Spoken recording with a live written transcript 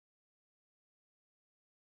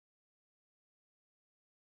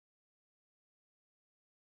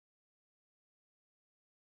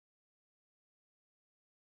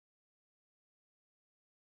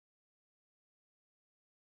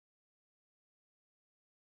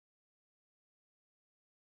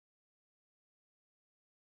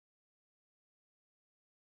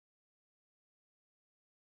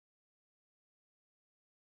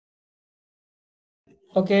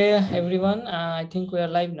Okay, everyone, I think we are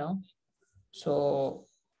live now. So,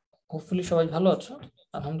 hopefully সবাই ভালো আছো।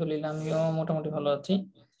 আলহামদুলিল্লাহ আমিও মোটামুটি ভালো আছি।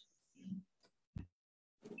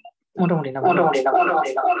 মোটামুটি না ভালো আছি।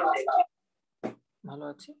 ভালো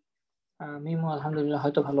আছি। মিমো আলহামদুলিল্লাহ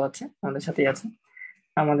হয়তো ভালো আছে, আমাদের সাথেই আছে।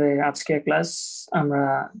 আমাদের আজকে ক্লাস আমরা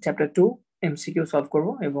চ্যাপ্টার 2 এমসিকিউ সলভ করব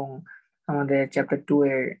এবং আমাদের চ্যাপ্টার 2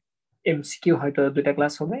 এর এমসিকিউ হয়তো দুইটা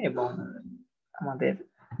ক্লাস হবে এবং আমাদের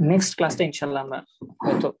নেক্সট ক্লাসটা ইনশাআল্লাহ আমরা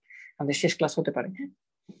হয়তো আমাদের শেষ ক্লাস হতে পারে।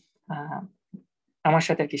 আহ, আমার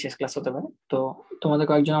সাথে আর কি শেষ ক্লাস হতে পারে। তো তোমাদের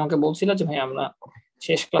কয়েকজন আমাকে বলছিল যে ভাই আমরা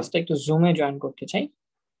শেষ ক্লাসটা একটু জুমে জয়েন করতে চাই।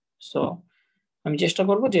 সো আমি চেষ্টা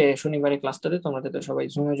করব যে শনিবারের ক্লাসটাতে তোমরা যাতে সবাই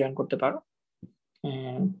জুমে জয়েন করতে পারো।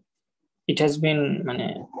 ইট হ্যাজ বিন মানে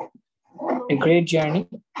a great journey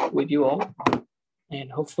with you all and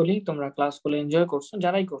hopefully তোমরা ক্লাসগুলো এনজয় করছো,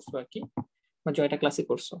 যারাই করছো আর কি, বা জয়টা ক্লাসে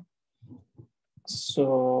করছো। সো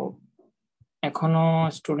এখনো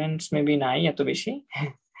স্টুডেন্টস মেবি নাই এত বেশি।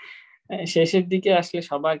 শেষের দিকে আসলে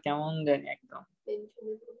সবার কেমন জানি একদম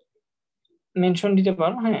মেনশন দিতে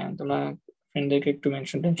পারো। হ্যাঁ, তোমরা ফ্রেন্ডদেরকে একটু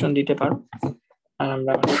মেনশন টেনশন দিতে পারো। আর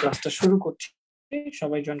আমরা আমাদের ক্লাসটা শুরু করছি,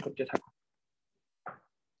 সবাই জয়েন করতে থাকো।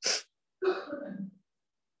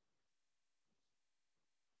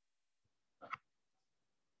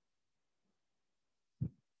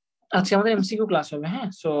 আজকে আমাদের এমসিকিউ ক্লাস হবে। হ্যাঁ,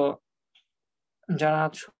 সো যারা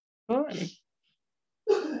আছো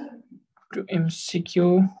একটু MCQ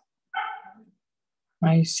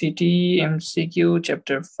ICT MCQ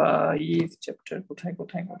chapter 5 chapter কোথায়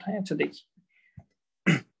কোথায় কোথায় আচ্ছা দেখি।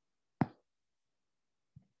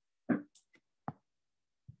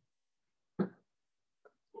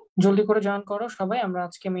 জলদি করে জয়েন করো সবাই। আমরা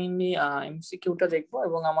আজকে মেইনলি এমসিকিউটা দেখবো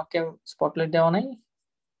এবং আমাকে স্পটলাইট দেওয়া নাই,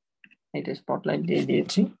 এটা স্পটলাইট দিয়ে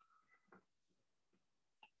দিয়েছি।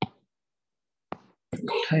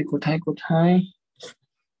 কোথায় কোথায় কোথায়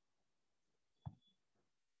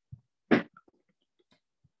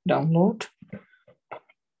ডাউনলোড,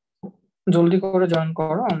 জলদি করে জয়েন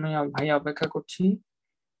করো। আমি ভাই অপেক্ষা করছি,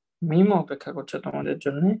 মিমও অপেক্ষা করছে তোমাদের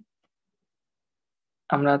জন্য।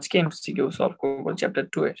 আমরা আজকে এমসিকিউ সলভ করবো চ্যাপ্টার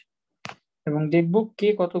 2 এর এবং দেখবো কে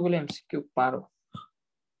কতগুলো এমসিকিউ পারো।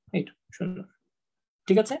 এই তো সুন্দর,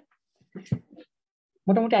 ঠিক আছে।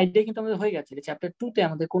 মোটামুটি আইডিয়া কিন্তু আমাদের হয়ে গেছে যে চ্যাপ্টার 2 তে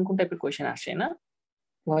আমাদের কোন কোন টাইপের কোয়েশ্চেন আসে না।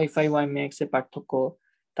 ওয়াইফাই ওয়াইম্যাক্স এর পার্থক্য,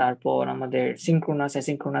 তারপর আমাদের সিনক্রোনাস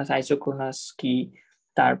অ্যাসিনক্রোনাস আইসোক্রোনাস কি,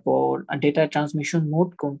 তারপর ডেটা ট্রান্সমিশন মোড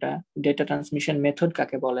কোনটা, ডেটা ট্রান্সমিশন মেথড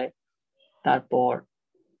কাকে বলে, তারপর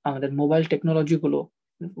আমাদের মোবাইল টেকনোলজি গুলো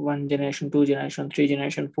 1 জেনারেশন 2 জেনারেশন 3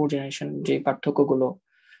 জেনারেশন 4 জেনারেশন যে পার্থক্য গুলো,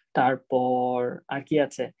 তারপর আর কি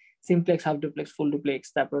আছে simplex half duplex full duplex,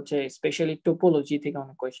 তারপর হচ্ছে স্পেশালি টোপোলজি থেকে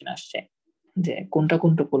অনেক কোয়েশ্চেন আসছে যে কোনটা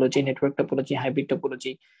কোন topology, network topology, hybrid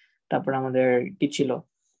topology. তারপর আমাদের কি ছিল,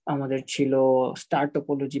 আমাদের ছিল স্টার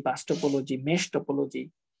টোপোলজি, বাস topology, mesh topology,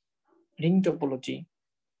 ring topology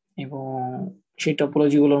এবং সেই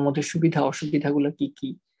টোপোলজি গুলোর মধ্যে সুবিধা অসুবিধাগুলো কি কি।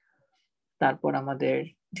 তারপর আমাদের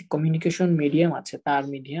যে কমিউনিকেশন মিডিয়াম আছে তার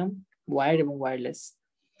মিডিয়াম, ওয়্যার এবং ওয়্যারলেস,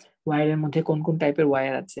 ওয়্যারের মধ্যে কোন কোন টাইপের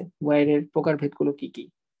ওয়্যার আছে, ওয়্যারের প্রকারভেদগুলো কি কি।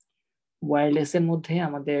 ওয়্যারলেস এর মধ্যে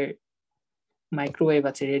আমাদের মাইক্রোওয়েভ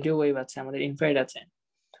আছে, রেডিও ওয়েভ আছে, আমাদের ইনফ্রারেড আছে,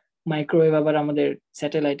 মাইক্রোওয়েভ আবার আমাদের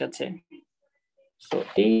স্যাটেলাইট আছে। তো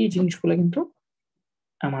এই জিনিসগুলো কিন্তু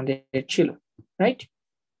আমাদের ছিল, রাইট।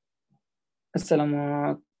 আসসালাম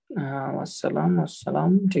আসসালাম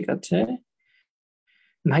আসসালাম, ঠিক আছে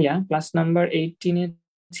ভাইয়া। ক্লাস নাম্বার 18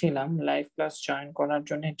 ছিলাম, লাইভ ক্লাস জয়েন করার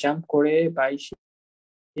জন্য জাম্প করে 22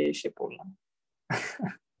 এসে পড়লাম।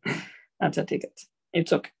 আচ্ছা ঠিক আছে,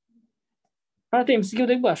 ইটস ওকে। আমরা তো এমসিকিউ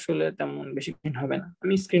দেখবো, আসলে তেমন বেশি দিন হবে না।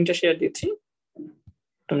 আমি স্ক্রিনটা শেয়ার দিচ্ছি,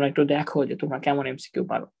 তোমরা একটু দেখো যে তোমরা কেমন এমসিকিউ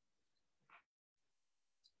পারো।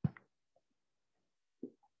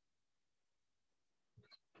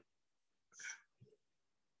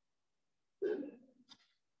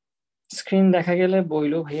 স্ক্রিন দেখা গেলে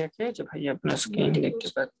বইলো ভাইয়াকে যে ভাই আপনার স্ক্রিন দেখতে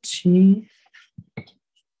পাচ্ছি।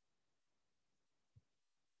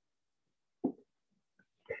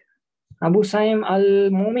 আবু সাইম আল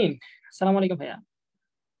মুমিন, আসসালামু আলাইকুম ভাইয়া।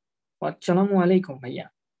 আসসালামু আলাইকুম ভাইয়া,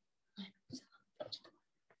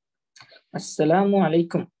 আসসালামু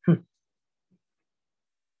আলাইকুম।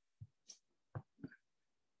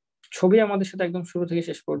 ছবি আমাদের সাথে একদম শুরু থেকে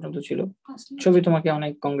শেষ পর্যন্ত ছিল। ছবি তোমাকে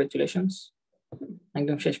অনেক কংগ্রেচুলেশনস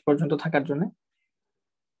একদম শেষ পর্যন্ত থাকার জন্য।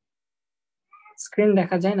 স্ক্রিন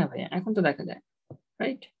দেখা যায় না ভাইয়া, এখন তো দেখা যায়,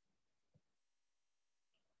 রাইট।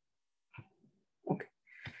 ওকে,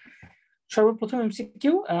 সর্বপ্রথম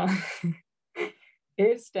এমসিকিউ,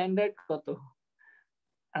 এর স্ট্যান্ডার্ড কত?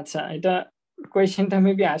 আচ্ছা, এটা কোয়েশ্চেনটা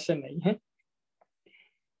মেবি আসে নাই। হ্যাঁ,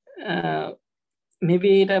 মেবি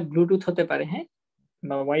এটা ব্লুটুথ হতে পারে। হ্যাঁ,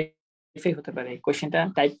 বা ওয়াইফাই হতে পারে। কোশ্চেনটা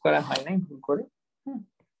টাইপ করা হয় নাই ভুল করে,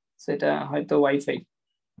 সেটা হয়তো ওয়াইফাই,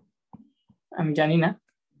 আমি জানি না,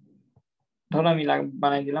 ধরো আমি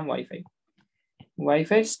বানাই দিলাম ওয়াইফাই।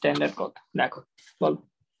 ওয়াইফাই স্ট্যান্ডার্ড কত দেখো, বলো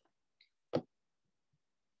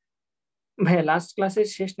ভাইয়া। লাস্ট ক্লাসের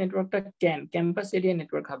শেষ নেটওয়ার্কটা ক্যাম্পাস এরিয়া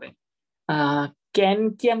নেটওয়ার্ক হবে। ক্যান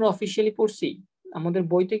কি আমরা অফিসিয়ালি পড়ছি? আমাদের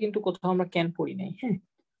বইতে কিন্তু কোথাও আমরা ক্যান পড়ি নাই। হ্যাঁ,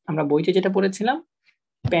 আমরা বইতে যেটা পড়েছিলাম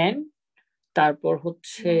প্যান, তারপর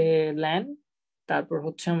হচ্ছে ল্যান, তারপর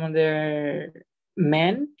হচ্ছে আমাদের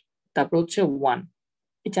ম্যান, তারপর হচ্ছে ওয়ান,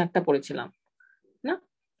 এই চারটা পড়েছিলাম না?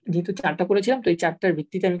 যেহেতু চারটা পড়েছিলাম তো এই চারটার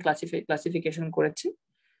ভিত্তিতে আমি ক্লাসিফিকেশন করেছি।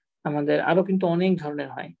 আমাদের আরো কিন্তু অনেক ধরনের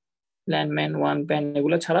হয়, ল্যান, ম্যান, ওয়ান, প্যান,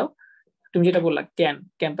 এগুলো ছাড়াও তুমি যেটা বললা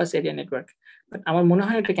ক্যাম্পাস এরিয়া নেটওয়ার্ক, আমার মনে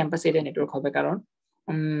হয় এটা ক্যাম্পাস এরিয়া নেটওয়ার্ক হবে। কারণ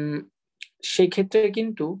সেই ক্ষেত্রে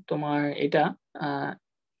কিন্তু তোমার এটা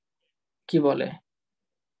কি বলে,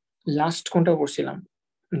 লাস্ট কোনটা পড়ছিলাম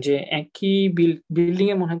যে একই বিল্ডিং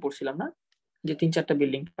এ মনে হয় পড়ছিলাম না, যে 3-4টা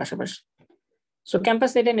বিল্ডিং পাশাপাশি। সো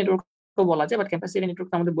ক্যাম্পাস এরিয়া নেটওয়ার্ক বলা যায়, বাট ক্যাম্পাস এরিয়া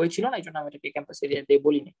নেটওয়ার্ক আমাদের বই ছিল না, এই জন্য আমি এটাকে ক্যাম্পাস এরিয়া দিয়ে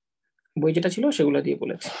বলিনি, বই যেটা ছিল সেগুলো দিয়ে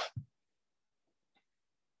বলেছি।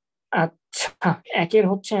 আচ্ছা, একের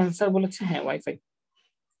হচ্ছে অ্যান্সার বলেছে, হ্যাঁ ওয়াইফাই।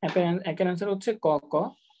 একের অ্যান্সার হচ্ছে ক ক।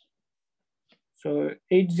 সো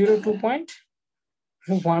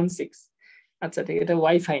 802.16। আচ্ছা ঠিক, এটা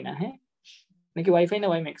ওয়াইফাই না, হ্যাঁ নাকি ওয়াইফাই না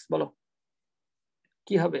ওয়াইম্যাক্স, বলো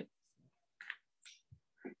কি হবে?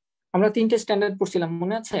 আমরা 3টে স্ট্যান্ডার্ড পড়ছিলাম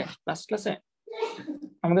মনে আছে লাস্ট ক্লাসে?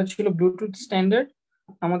 আমাদের ছিল ব্লুটুথ স্ট্যান্ডার্ড,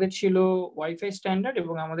 আমাদের ছিল ওয়াইফাই স্ট্যান্ডার্ড,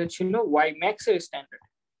 এবং আমাদের ছিল ওয়াইম্যাক্স এর স্ট্যান্ডার্ড।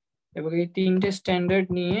 এবং এই 3টে স্ট্যান্ডার্ড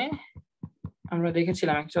নিয়ে আমরা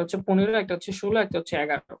দেখেছিলাম, একটা হচ্ছে 15, একটা হচ্ছে 16, একটা হচ্ছে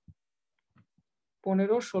 11।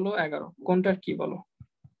 15, 16, 11 কোনটার কি বলো,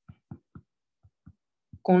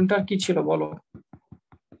 কোনটার কি ছিল বলো?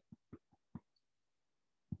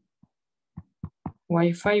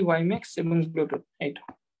 ওয়াইফাই, ওয়াইম্যাক্স এবং ব্লুটুথ। এইটা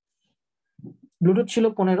ব্লুটুথ ছিল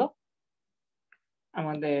 15,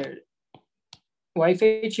 আমাদের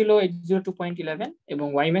ওয়াইফাই ছিল 802.11 এবং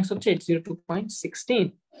ওয়াইম্যাক্স হচ্ছে 802.16।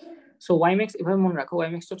 সো ওয়াইম্যাক্স এভাবে মনে রাখো,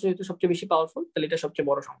 ওয়াইম্যাক্স হচ্ছে যেহেতু সবচেয়ে বেশি পাওয়ারফুল, তাহলে এটা সবচেয়ে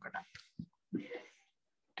বড় সংখ্যাটা,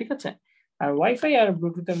 ঠিক আছে? আর ওয়াইফাই আর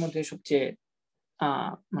ব্লুটুথের মধ্যে সবচেয়ে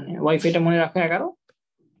মানে ওয়াইফাইটা মনে রাখো 11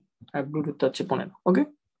 আর ব্লুটুথটা হচ্ছে 15। ওকে,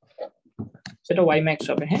 সেটা ওয়াইম্যাক্স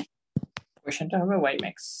হবে। হ্যাঁ, কোয়েশ্চেনটা হবে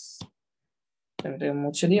ওয়াইম্যাক্স। এটা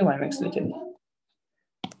মুছে দিয়ে ওয়াইম্যাক্স লিখে দিই।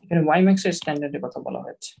 এখানে ওয়াইম্যাক্স এর স্ট্যান্ডার্ডের কথা বলা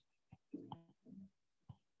হয়েছে।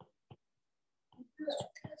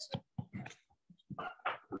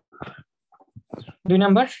 2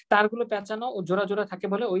 নাম্বার, তারগুলো পেঁচানো ও জোড়া জোড়া থাকে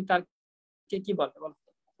বলে ওই তারকে কি বলে বলো?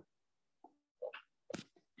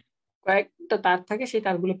 কয়েকটা তার থাকে, সেই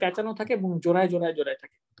তারগুলো পেঁচানো থাকে এবং জোড়ায় জোড়ায় জোড়ায়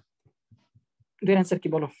থাকে। দুই অ্যান্সার কি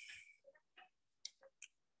বলো?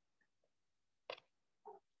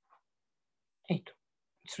 এই তো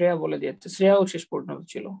শ্রেয়া বলে দিয়েছে, শ্রেয়াও শেষ পর্যন্ত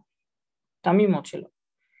ছিল, তামিমও ছিল।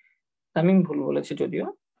 তামিম ভুল বলেছে যদিও।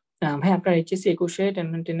 ভাই আপনার এইচএসসি 21-এ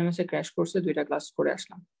 10 এ ক্র্যাশ করছে, 2টা ক্লাস করে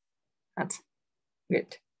আসলাম। আচ্ছা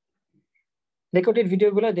গ্রেট। রেকর্ডেড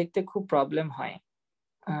ভিডিওগুলো দেখতে খুব প্রবলেম হয়,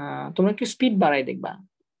 তোমরা একটু স্পিড বাড়াই দেখবা,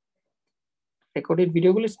 রেকর্ডেড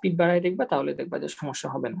ভিডিওগুলো স্পিড বাড়াই দেখবা, তাহলে দেখবা যে সমস্যা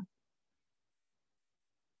হবে না।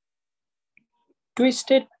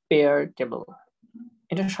 টুইস্টেড পেয়ার কেবল,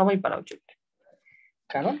 এটা সবাই পারা উচিত,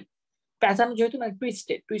 কারণ প্যাচানো যেহেতু না,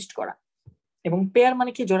 টুইস্ট করা, এবং পেয়ার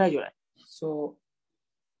মানে কি জোড়ায় জোড়ায়। সো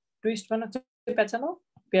টুইস্ট মানে হচ্ছে প্যাচানো,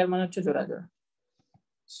 পেয়ার মানে হচ্ছে জোড়া জোড়া।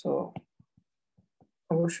 সো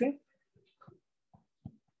অবশ্যই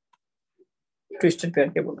টুইস্টেড পেয়ার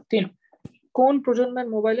কেবল। 3, কোন প্রজন্মের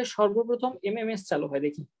মোবাইলে সর্বপ্রথম এমএমএস চালু হয়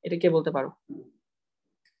দেখি, এটা কে বলতে পারো?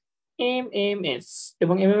 এমএমএস,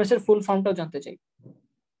 এবং এমএমএস এর ফুল ফর্মটাও জানতে চাই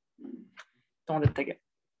তোমাদের থেকে।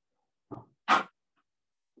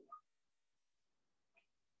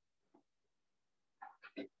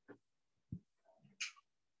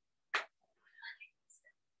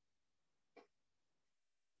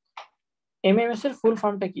 এমএমএস এর ফুল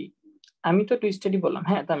ফর্মটা কি? আমি তো টুইস্টেডই বললাম।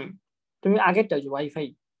 হ্যাঁ তামিম, তুমি আগেরটা যে ওয়াইফাই,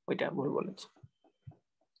 ওইটা ভুল বলেছো।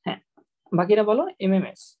 হ্যাঁ, বাকিরা বলো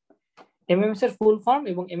এমএমএস। এমএমএস এর ফুল ফর্ম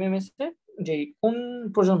এবং এমএমএস এর যে কোন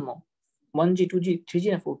প্রজন্ম, 1G, 2G, 3G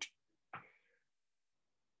না 4G?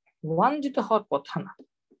 1G তো হওয়ার কথা না,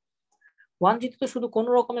 1G তো শুধু কোন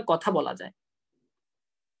রকমের কথা বলা যায়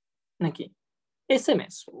নাকি?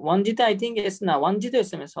 এসএমএস 1G তে আই থিঙ্ক এস না, 1G তো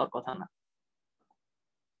এসএমএস হওয়ার কথা না,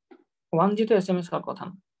 1G তো এসএমএস হওয়ার কথা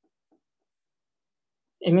না।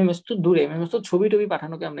 এমএমএস তো দূরে, এমএমএস তো ছবি টবি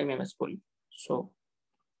পাঠানোকে আমরা এমএমএস বলি। সো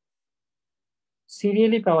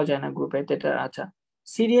সিরিয়ালি পাওয়া যায় না গ্রুপে, এটা আচ্ছা,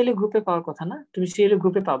 সিরিয়ালি গ্রুপে পাওয়ার কথা না, তুমি সিরিয়ালি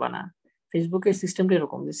গ্রুপে পাবা না, ফেসবুকের সিস্টেমটা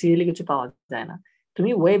এরকম যে সিরিয়ালি কিছু পাওয়া যায় না।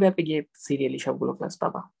 তুমি ওয়েব অ্যাপে গিয়ে সিরিয়ালি সবগুলো ক্লাস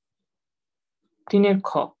পাবা। 3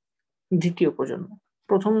 খ, দ্বিতীয় প্রজন্ম।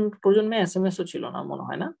 প্রথম প্রজন্মে এসএমএস ও ছিল না মনে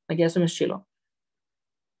হয়, না নাকি এসএমএস ছিল?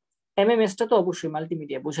 এমএমএস টা তো অবশ্যই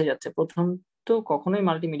মাল্টিমিডিয়া, বোঝা যাচ্ছে। প্রথম তো কখনোই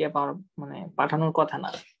মাল্টিমিডিয়া পাওয়ার মানে পাঠানোর কথা না।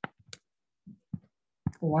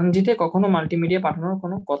 1G তে কখনো মাল্টিমিডিয়া পাঠানোর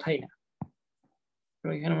কোনো কথাই না।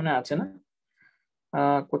 এখানে মনে আছে না?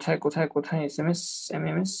 কোথায় কোথায় কোথায় এসএমএস,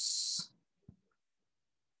 এমএমএস?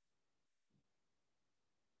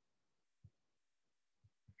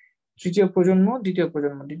 তৃতীয় প্রজন্ম, দ্বিতীয়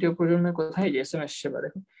প্রজন্ম, দ্বিতীয় প্রজন্মের কোথায়? যে এসএমএস সেবা,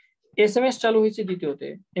 দেখো এসএমএস চালু হয়েছে দ্বিতীয়তে,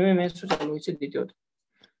 এমএমএস ও চালু হয়েছে দ্বিতীয়তে।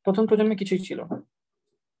 প্রথম প্রজন্মে কিছুই ছিল না।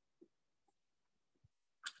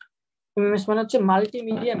 এমএমএস মানে হচ্ছে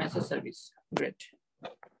multimedia message service. Great,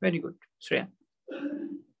 very good Shreya.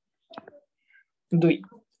 2,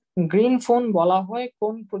 green phone বলা হয়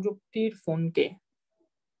কোন প্রযুক্তির ফোনকে?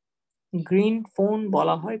 গ্রিন ফোন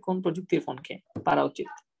বলা হয় কোন প্রযুক্তির ফোনকে? পারা উচিত।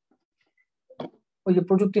 ওই যে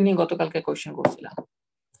প্রযুক্তি নিয়ে গতকালকে কোয়েশ্চেন করছিলাম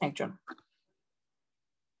একজন।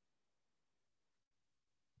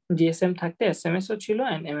 জিএসএম থাকতে এসএমএস ও ছিল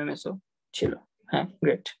এন্ড এমএমএস ও ছিল। হ্যাঁ,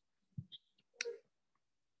 গ্রেট।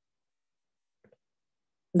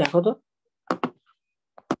 দেখো তো,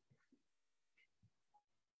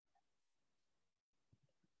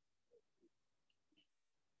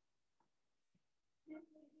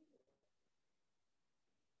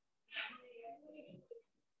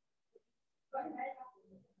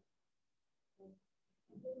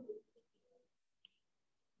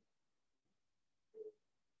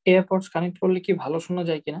 এয়ারপডস কানেক্ট করলে কি ভালো শোনা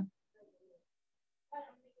যায় কিনা?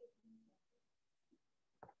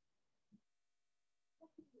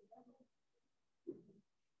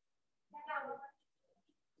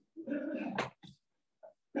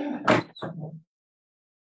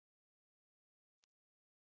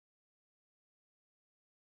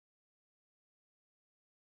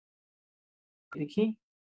 দেখি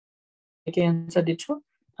কে অ্যান্সার দিচ্ছ।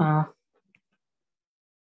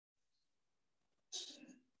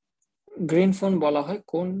 গ্রিন ফোন বলা হয়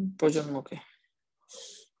কোন প্রজন্মকে?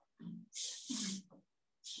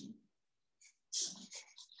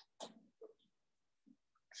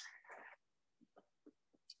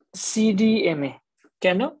 সিডিএমএ।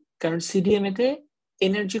 কেন? কারণ সিডিএমএ তে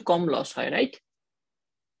এনার্জি কম লস হয়, রাইট?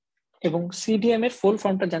 এবং সিডিএম এর ফুল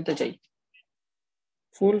ফর্মটা জানতে চাই।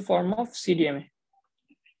 ফুল ফর্ম অফ সিডিএমএ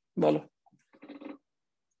বলো।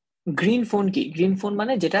 গ্রিন ফোন কি? গ্রিন ফোন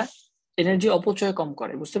মানে যেটা এনার্জি অপচয় কম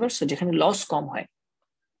করে, বুঝতে পারছো? যেখানে লস কম হয়,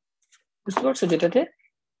 বুঝতে পারছো? যেটাতে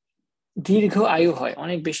দীর্ঘ আয়ু হয়,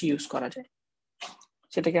 অনেক বেশি ইউজ করা যায়,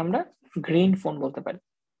 সেটাকে আমরা গ্রিন ফোন বলতে পারি।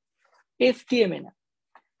 এফটিএমএ না,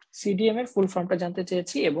 সিডিএম এর ফুল ফর্মটা জানতে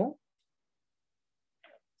চেয়েছি। এবং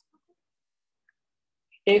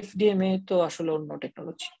এফডিএমএ তো আসলে অন্য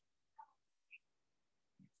টেকনোলজি।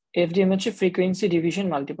 এফডিএম হচ্ছে ফ্রিকোয়েন্সি ডিভিশন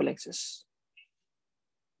মাল্টিপল অ্যাক্সেস।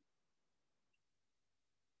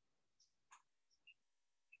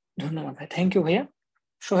 ধন্যবাদ ভাই, থ্যাংক ইউ ভাইয়া।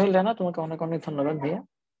 সোহেল রানা, তোমাকে অনেক অনেক ধন্যবাদ ভাইয়া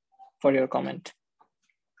ফর ইউর কমেন্ট।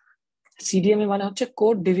 সিডিএমএ মানে হচ্ছে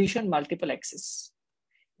কোড ডিভিশন মাল্টিপল অ্যাক্সেস।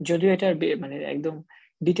 যদিও এটার মানে একদম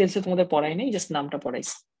ডিটেলসে তোমাদের পড়াই নেই, জাস্ট নামটা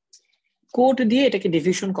পড়াইছি। কোড দিয়ে এটাকে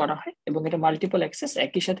ডিভিশন করা হয় এবং এটা মাল্টিপল অ্যাক্সেস,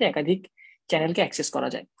 একই সাথে একাধিক চ্যানেলকে অ্যাক্সেস করা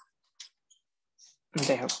যায়।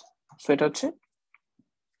 যাই হোক, তো এটা হচ্ছে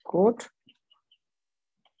code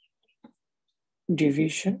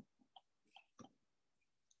division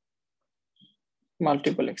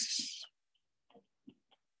multiple access.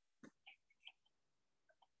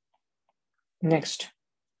 Next,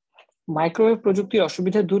 microwave প্রযুক্তির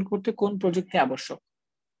অসুবিধা দূর করতে কোন প্রযুক্তি আবশ্যক?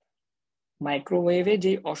 মাইক্রোওয়েভে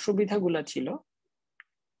যে অসুবিধাগুলো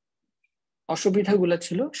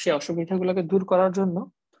ছিল সে অসুবিধাগুলোকে দূর করার জন্য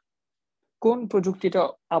কোন প্রযুক্তিটা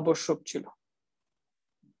আবশ্যক ছিল?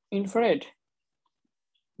 ইনফ্রারেড,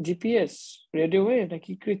 জিপিএস, রেডিও ওয়েভ,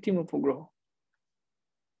 নাকি কৃত্রিম উপগ্রহ?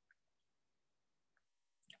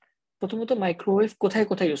 প্রথমত মাইক্রোওয়েভ কোথায়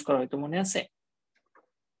কোথায় ইউজ করা হয়তো মনে আছে?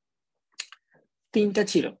 3টা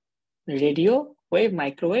ছিল, রেডিও ওয়েভ,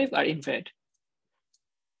 মাইক্রোওয়েভ আর ইনফ্রারেড।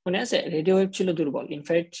 মনে আছে? রেডিও ওয়েভ ছিল দুর্বল,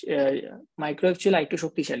 ইনফ্রারেড মাইক্রোওয়েভ ছিল একটু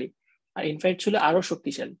শক্তিশালী, আর ইনফ্রারেড ছিল আরো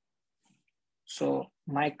শক্তিশালী। সো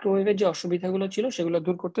মাইক্রোওয়েভের যে অসুবিধাগুলো ছিল সেগুলো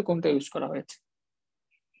দূর করতে কোনটা ইউজ করা হয়েছে?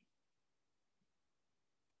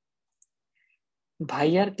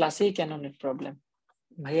 ভাইয়ার ক্লাসেই কেন নেট প্রবলেম?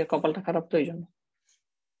 ভাইয়ার কপালটা খারাপ তো এই জন্য,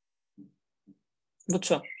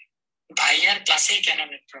 বুঝছো? ভাইয়ার ক্লাসেই কেন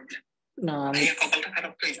নেট প্রবলেম? না, ভাইয়ার কপালটা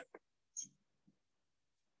খারাপ তো এই জন্য,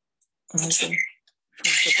 বুঝছো?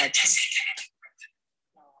 শুনতে পাচ্ছি।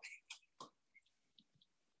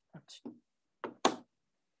 আচ্ছা,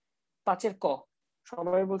 5 ক,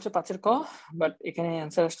 সবাই বলছে 5-এর ক, বাট এখানে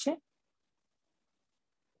অ্যান্সার আসছে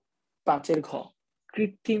 5-এর ঘ,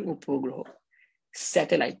 কৃত্রিম উপগ্রহ,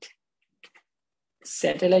 স্যাটেলাইট।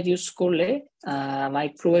 স্যাটেলাইট ইউজ করলে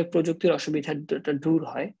মাইক্রোওয়েভ প্রযুক্তির অসুবিধাটা দূর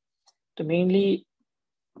হয়। তো মেইনলি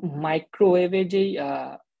মাইক্রোওয়েভের যেই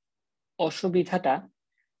অসুবিধাটা,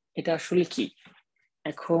 এটা আসলে কি?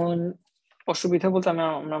 এখন অসুবিধা বলতে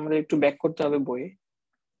আমাদের একটু ব্যাক করতে হবে বইয়ে,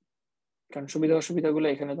 কারণ সুবিধা অসুবিধাগুলো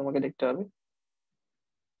এখানে তোমাকে দেখতে হবে।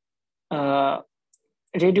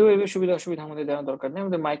 রেডিও ওয়েভের সুবিধা অসুবিধা আমাদের দেওয়ার দরকার নেই,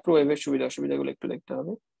 আমাদের মাইক্রোওয়েভের সুবিধা অসুবিধাগুলো একটু দেখতে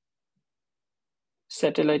হবে।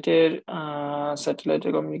 স্যাটেলাইটের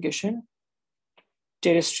কমিউনিকেশন,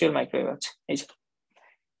 টেরেস্ট্রিয়াল মাইক্রোওয়েভ আছে,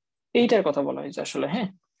 এইটার কথা বলা হয়েছে আসলে। হ্যাঁ,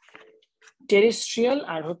 টেরেস্ট্রিয়াল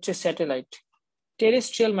আর হচ্ছে স্যাটেলাইট।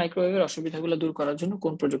 টেরেস্ট্রিয়াল মাইক্রোওয়েভের অসুবিধাগুলো দূর করার জন্য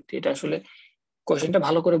কোন প্রযুক্তি? এটা আসলে কোশ্চেনটা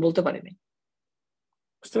ভালো করে বলতে পারিনি,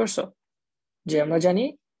 বুঝতে পারছো? যে আমরা জানি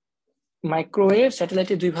মাইক্রোওয়েভ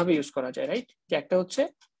স্যাটেলাইটে দুই ভাবে ইউজ করা যায়, রাইট? যে একটা হচ্ছে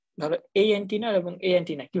ধরো এই অ্যান্টিনা এবং এই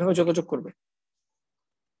অ্যান্টিনা কিভাবে যোগাযোগ করবে,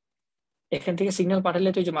 এখান থেকে সিগন্যাল পাঠালে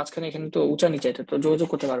তো এই যে মাঝখানে এখানে তো উঁচা নিচে, এটা তো যোগাযোগ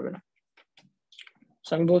করতে পারবে না।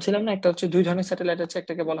 আমি বলছিলাম না, একটা হচ্ছে দুই ধরনের স্যাটেলাইট আছে,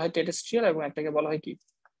 একটাকে বলা হয় টেরেস্ট্রিয়াল এবং একটাকে বলা হয় কি,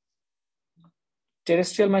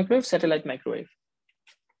 টেরেস্ট্রিয়াল মাইক্রোওয়েভ, স্যাটেলাইট মাইক্রোওয়েভ।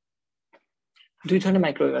 দুই ধরনের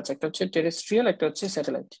মাইক্রোওয়েভ আছে, একটা হচ্ছে টেরেস্ট্রিয়াল, একটা হচ্ছে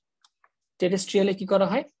স্যাটেলাইট। টেরেস্ট্রিয়ালে কি করা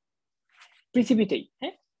হয়, পৃথিবীতেই,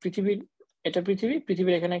 হ্যাঁ পৃথিবীর, এটা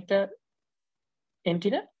পৃথিবীর এখানে একটা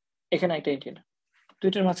এন্টিনা, এখানে একটা এন্টিনা,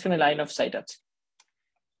 দুইটার মাঝখানে লাইন অফ সাইট আছে,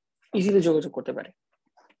 ইজিলি যোগাযোগ করতে পারে।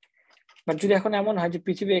 বাট যদি এখন এমন হয় যে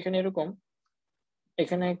পৃথিবী এখানে এরকম,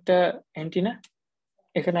 এখানে একটা অ্যান্টিনা,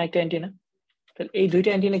 এখানে একটা অ্যান্টিনা, তাহলে এই দুইটা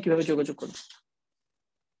অ্যান্টিনা কিভাবে যোগাযোগ করবে?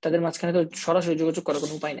 তাদের মাঝখানে তো সরাসরি যোগাযোগ করার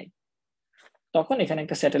কোনো উপায় নাই। তখন এখানে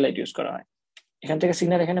একটা স্যাটেলাইট ইউজ করা হয়, এখান থেকে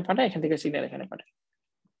সিগন্যাল এখানে পাঠায়, এখান থেকে সিগন্যাল এখানে পাঠায়,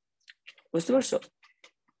 বুঝতে পারছো?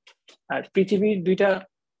 আর পৃথিবীর দুইটা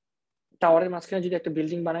টাওয়ারের মাঝখানে যদি একটা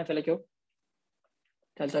বিল্ডিং বানায় ফেলে কেউ,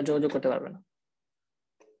 তাহলে তার যোগাযোগ করতে পারবে না।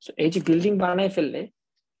 এই যে বিল্ডিং বানায় ফেললে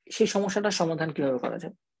সেই সমস্যাটার সমাধান কিভাবে করা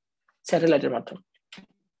যায়? স্যাটেলাইটের মাধ্যমে।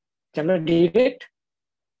 আমরা ডিরেক্ট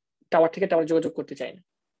টাওয়ার থেকে টাওয়ার যোগাযোগ করতে চাই না,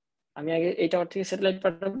 আমি আগে এই টাওয়ার থেকে স্যাটেলাইট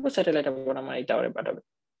পাঠাবো, স্যাটেলাইট আবার আমার এই টাওয়ারে পাঠাবে,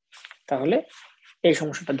 তাহলে এই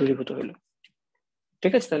সমস্যাটা দূরীভূত হইলো।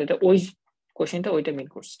 ঠিক আছে, তাহলে এটা ওই কোশ্চেনটা ওইটা মিন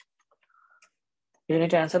করছে।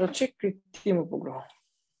 এটা অ্যান্সার হচ্ছে কৃত্রিম উপগ্রহ।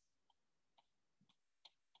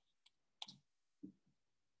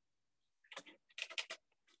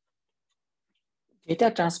 এটা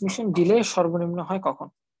ট্রান্সমিশন ডিলে সর্বনিম্ন হয় কখন?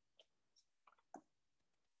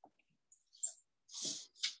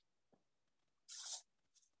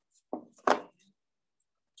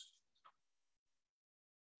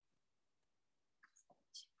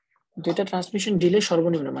 ডেটা ট্রান্সমিশন ডিলে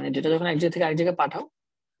সর্বনিম্ন মানে ডেটা যখন এক জায়গা থেকে আরেক জায়গায় পাঠাও,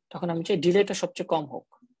 তখন আমি চাই ডিলেটা সবচেয়ে কম হোক।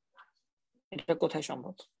 এটা কোথায়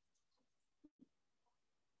সম্ভব?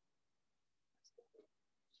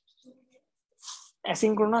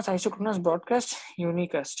 Asynchronous, isochronous, broadcast,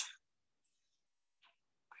 unicast.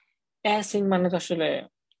 Async মানে তো আসলে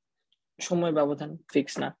সময় ব্যবধান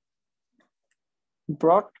ফিক্স না।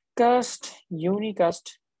 ব্রডকাস্ট, ইউনিকাস্ট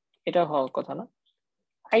এটা হওয়ার কথা না,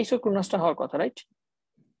 আইসোক্রোনাসটা হওয়ার কথা, রাইট?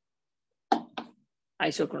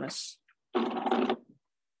 আইসোক্রোনাস।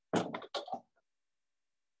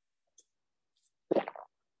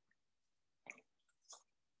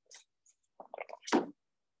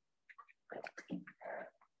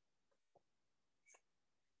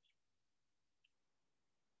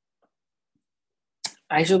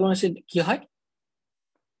 আইসোক্রোনাসে কি হয়,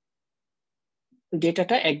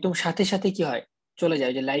 ডেটাটা একদম সাথে সাথে কি হয়, চলে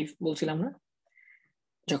যায়। যে লাইভ বলছিলাম না,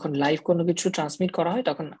 যখন লাইভ কোনো কিছু ট্রান্সমিট করা হয়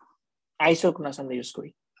তখন আইসোক্রোনাস আমরা ইউজ করি,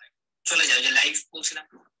 চলে যায়। যে লাইভ বলছিলাম।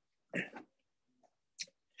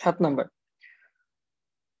 7 নম্বর,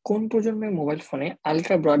 কোন প্রজন্মের মোবাইল ফোনে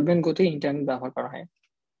আলট্রা ব্রডব্যান্ড গতির ইন্টারনেট ব্যবহার করা হয়?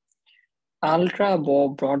 আলট্রা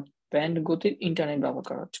ব্রডব্যান্ড গতির ইন্টারনেট ব্যবহার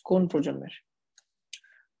করা হচ্ছে কোন প্রজন্মের?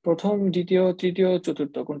 প্রথম, দ্বিতীয়, তৃতীয়,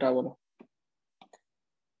 চতুর্থ, কোনটা বলো?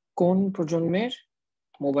 কোন প্রজন্মের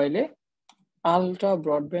মোবাইলে আলট্রা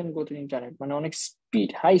ব্রডব্যান্ড গতির ইন্টারনেট মানে অনেক speed,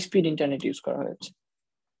 high speed internet use করা হয়েছে?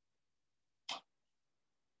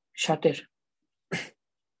 7-এর।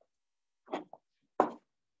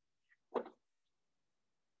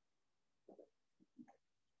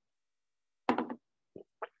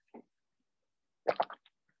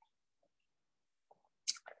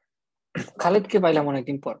 খালিদকে পাইলাম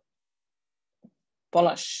অনেকদিন পর।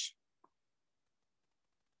 পলাশ।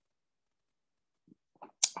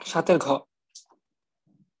 7-এর ঘ।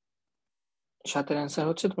 7-এর অ্যান্সার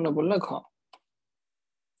হচ্ছে তোমরা বললা ঘ,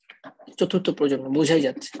 চতুর্থ প্রজন্ম। বোঝাই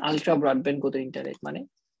যাচ্ছে আলট্রা ব্রডব্যান্ড গতির ইন্টারনেট মানে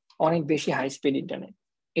অনেক বেশি হাই স্পিড ইন্টারনেট,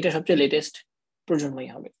 এটা সবচেয়ে লেটেস্ট প্রজন্মই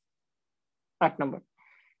হবে। 8 নম্বর,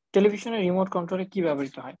 টেলিভিশনের রিমোট কন্ট্রোলে কি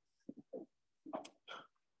ব্যবহৃত হয়?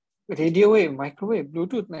 রেডিও ওয়েভ, মাইক্রোওয়েভ,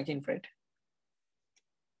 ব্লুটুথ নাকি ইনফ্রারেড?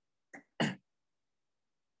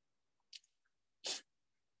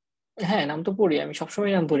 হ্যাঁ, নাম তো পড়ি, আমি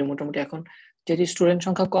সবসময় নাম পড়ি মোটামুটি। এখন যেহেতু স্টুডেন্ট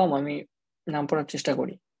সংখ্যা কম, আমি নাম পড়ার চেষ্টা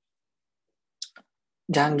করি।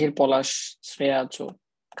 জাহাঙ্গীর, পলাশ, শ্রেয়া আছো,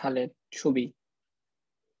 খালেদ, সুবি,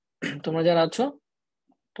 তোমরা যারা আছো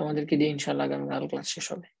তোমাদেরকে দিয়ে ইনশাল্লাহ আগামীকাল ক্লাস শেষ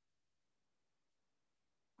হবে।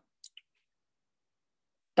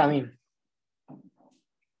 তামিম,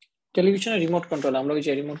 টেলিভিশনের রিমোট কন্ট্রোল, আমরা ওই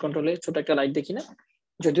যে রিমোট কন্ট্রোলে ছোট একটা লাইট দেখি না,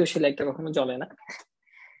 যদিও সেই লাইটটা কখনো জ্বলে না।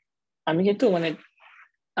 আমি কিন্তু মানে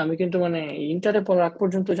আমি কিন্তু মানে ইন্টারে পড়ার আগ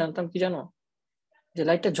পর্যন্ত জানতাম কি জানো, যে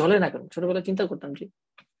লাইটটা জ্বলে না কেন। ছোটবেলায় চিন্তা করতাম যে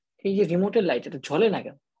এই যে রিমোটের লাইট, এটা জ্বলে না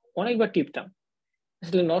কেন। অনেকবার টিপতাম,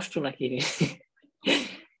 আসলে নষ্ট নাকি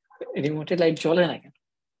রিমোটের লাইট জ্বলে না কেন,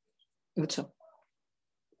 বুঝছো?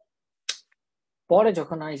 পরে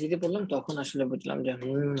যখন আইসিটি পড়লাম তখন আসলে বুঝলাম যে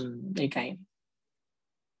এই কাহিনী।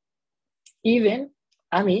 ইভেন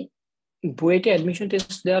আমি বুয়েটে অ্যাডমিশন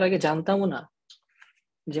টেস্ট দেওয়ার আগে জানতামও না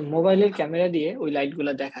যে মোবাইলের ক্যামেরা দিয়ে ওই লাইট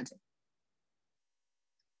গুলা দেখা যায়।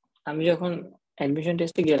 আমি যখন অ্যাডমিশন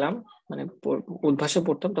টেস্টে গেলাম, মানে উদ্ভাসে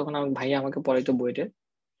পড়তাম, তখন আমার ভাইয়া আমাকে পড়াইতো বুয়েটে।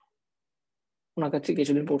 ওনার কাছে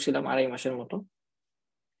কিছুদিন পড়ছিলাম, 2.5 মাসের মতো।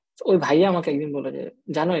 তো ওই ভাইয়া আমাকে একদিন বলে যে,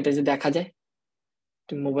 জানো এটা যে দেখা যায়,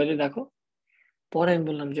 তুমি মোবাইলে দেখো। পরে আমি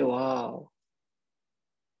বললাম যে ওয়াও,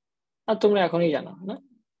 আর তোমরা এখনই জানো না?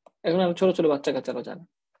 এখন আমি ছোট ছোট বাচ্চা কাচ্চারা জানো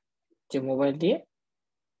যে মোবাইল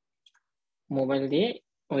দিয়ে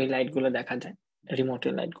ওই লাইট গুলো দেখা যায়,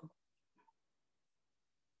 রিমোটের লাইট গুলো।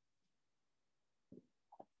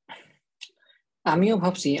 আমিও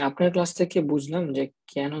ভাবছি আপনার ক্লাস থেকে বুঝলাম যে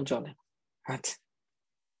কেন জ্বলে। আচ্ছা,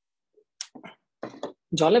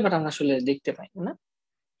 জ্বলে বাট আমরা আসলে দেখতে পাই না।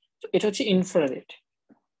 তো এটা হচ্ছে ইনফ্রারেড।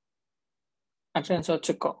 আচ্ছা, অ্যান্সার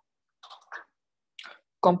হচ্ছে ক।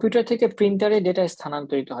 কম্পিউটার থেকে প্রিন্টারে ডেটা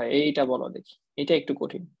স্থানান্তরিত হয়, এইটা বলো দেখি। এটা একটু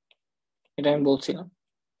কঠিন, এটা আমি বলছিলাম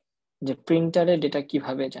যে প্রিন্টারে ডেটা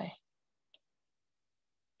কিভাবে যায়।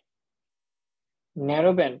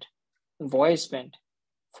 Narrow band, voice band,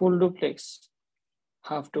 full duplex,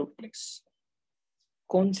 half duplex,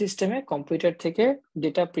 কোন সিস্টেমে কম্পিউটার থেকে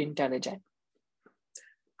ডেটা প্রিন্টারে যায়?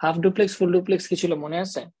 হাফ ডুপ্লেক্স, ফুল ডুপ্লেক্স কি ছিল মনে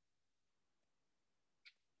আছে?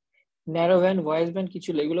 ন্যারো ব্যান্ড, ভয়েস ব্যান্ড কি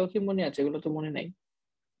ছিল, এগুলো কি মনে আছে? এগুলো তো মনে নাই।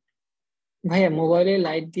 ভাইয়া, মোবাইলে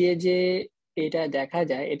লাইট দিয়ে যে এটা দেখা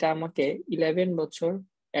যায়, এটা আমাকে 11 বছর,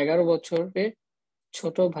 11 বছরের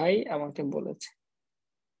ছোট ভাই আমাকে বলেছে।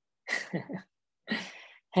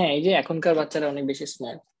 হ্যাঁ, এই যে এখনকার বাচ্চারা অনেক বেশি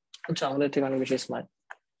স্মার্ট, বুঝছো, আমাদের থেকে অনেক বেশি স্মার্ট,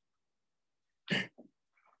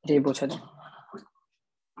 এটাই বোঝা যায়।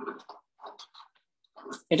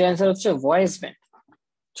 এটা অ্যান্সার হচ্ছে ভয়েস ব্যান্ড।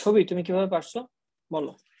 ছবি, তুমি কিভাবে পারছো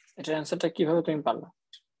বলো? এটার অ্যান্সারটা কিভাবে তুমি পারলা?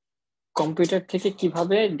 কম্পিউটার থেকে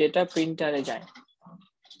কিভাবে ডেটা প্রিন্টারে যায়?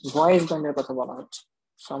 ভয়েস ব্যান্ডের কথা বলা হচ্ছে।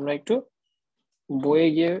 So, আমরা একটু বইয়ে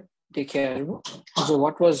গিয়ে দেখে আসবো যে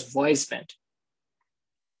হোয়াট ওয়াজ ভয়েস ব্যান্ড।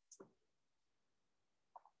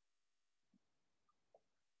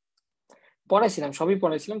 পড়াইছিলাম, সবই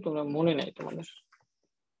পড়াইছিলাম, তোমরা মনে নাই তোমাদের।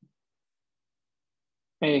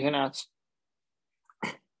 এখানে আছে।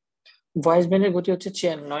 ভয়েস ব্যান্ডের গতি হচ্ছে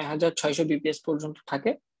 9600 বিপিএস পর্যন্ত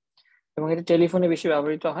থাকে, এবং এটা টেলিফোনে বেশি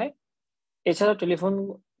ব্যবহৃত হয়। এছাড়া টেলিফোন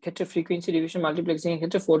ক্ষেত্রে ফ্রিকোয়েন্সি ডিভিশন মাল্টিপ্লেক্সিং এর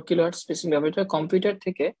ক্ষেত্রে 4 কিলোহার্টজ স্পেসিং ব্যবহৃত হয়। কম্পিউটার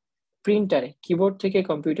থেকে প্রিন্টারে, কিবোর্ড থেকে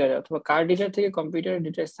কম্পিউটারে অথবা কার্ড রিডার থেকে কম্পিউটারে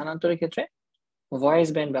ডেটা স্থানান্তরের ক্ষেত্রে ভয়েস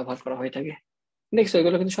ব্যান্ড ব্যবহার করা হয়ে থাকে। দেখছো,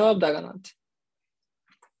 এগুলো কিন্তু সব দাগানো আছে।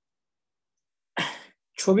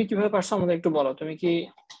 ছবি কিভাবে পারছো আমাদের একটু বলো। তুমি কি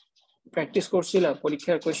প্র্যাকটিস করছিলা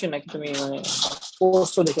পরীক্ষার কোয়েশ্চেন, নাকি তুমি মানে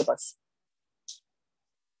কোর্সও দেখে পারছো?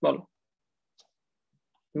 বলো।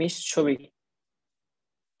 মিস ছবি,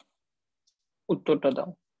 উত্তরটা দাও।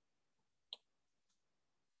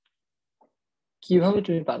 কিভাবে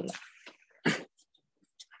তুমি পারলা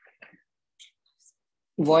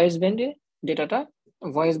ভয়েস ব্যান্ডে ডেটাটা?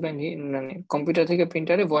 ভয়েস ব্যান্ড মানে কম্পিউটার থেকে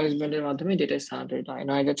প্রিন্টারে ভয়েস ব্যান্ডের মাধ্যমে ডেটা স্থানান্তরিত হয়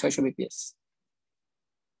 9600 বিপিএস।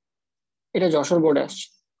 এটা যশোর বোর্ডে আসছে।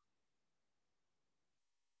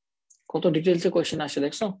 কত ডিটেলসে কোয়েশ্চেন আসে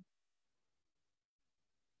দেখছো?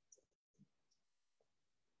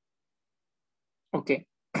 ওকে,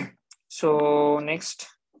 সো নেক্সট।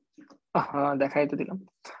 দেখাই তো দিলাম।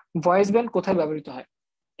 ভয়েস ব্যান্ড কোথায় ব্যবহৃত হয়?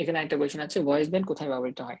 এখানে একটা কোয়েশ্চেন আছে, ভয়েস ব্যান্ড কোথায়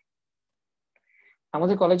ব্যবহৃত হয়?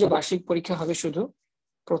 আমাদের কলেজে বার্ষিক পরীক্ষা হবে শুধু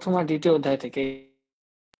প্রথম আর দ্বিতীয় অধ্যায় থেকে।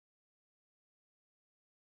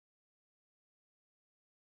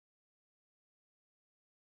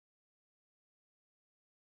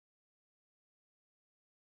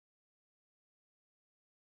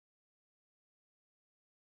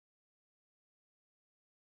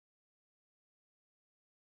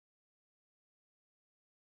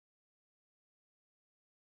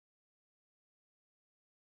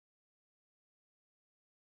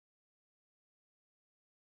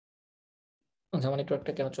 আমার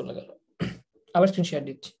নেটওয়ার্কটা কেন চলে গেল? আবার স্ক্রিন শেয়ার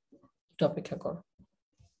দিচ্ছি, একটু অপেক্ষা করো।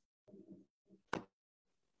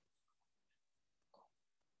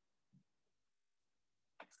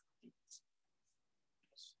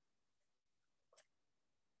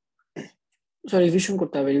 রিভিশন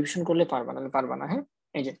করতে হবে, রিভিশন করলে পারবা না। হ্যাঁ,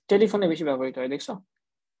 এই যে টেলিফোনে বেশি ব্যবহৃত হয়, দেখছো?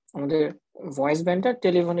 আমাদের ভয়েস ব্যান্ডটা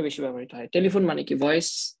টেলিফোনে বেশি ব্যবহৃত হয়। টেলিফোন মানে কি? ভয়েস।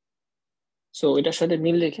 সো এটার সাথে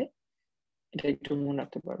মিল রেখে এটা একটু মনে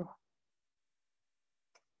রাখতে পারো।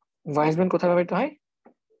 ভয়েস ব্যান্ড কোথায় ব্যবহৃত হয়?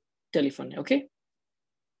 টেলিফোনে। ওকে,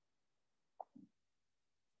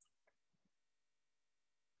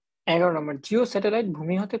 11 নম্বর, জিও স্যাটেলাইট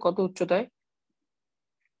ভূমি হতে কত উচ্চতায়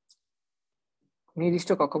নির্দিষ্ট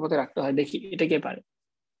কক্ষপথে রাখতে হয়? দেখি এটা কে পারে।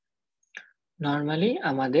 নর্মালি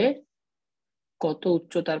আমাদের কত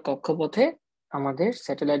উচ্চতার কক্ষপথে আমাদের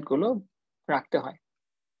স্যাটেলাইট গুলো রাখতে হয়?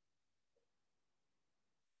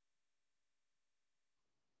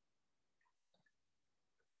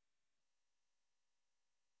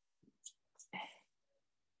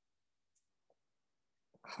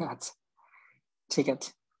 আচ্ছা, ঠিক আছে।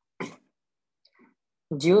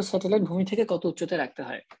 জিও স্যাটেলাইট ভূমি থেকে কত উচ্চতায় রাখতে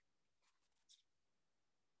হয়?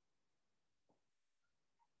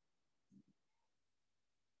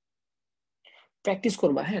 প্র্যাকটিস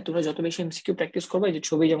করবা। হ্যাঁ, তোমরা যত বেশি এমসিকিউ প্র্যাকটিস করবা, এই যে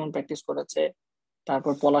ছবি যেমন প্র্যাকটিস করাচ্ছে,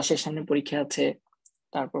 তারপর পলাশের সামনে পরীক্ষা আছে,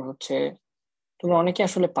 তারপর হচ্ছে তোমরা অনেকে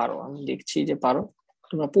আসলে পারো, আমি দেখছি যে পারো,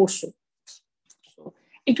 তোমরা পড়ছো। So,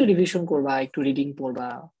 একটু রিভিশন করবা, একটু রিডিং পড়বা,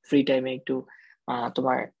 ফ্রি টাইমে একটু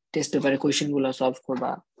তোমার টেস্ট পেপারে কোয়েশ্চেন গুলো সলভ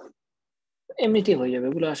করবা, এমনিতেই হয়ে যাবে।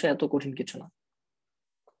 এগুলো আসলে এত কঠিন কিছু না।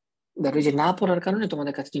 দেখো, এই যে না পড়ার কারণে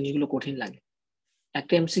তোমাদের কাছে জিনিসগুলো কঠিন লাগে।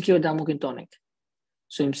 একটা এমসিকিউ এর দামও কিন্তু অনেক।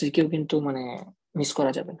 সো এমসিকিউ কিন্তু মানে মিস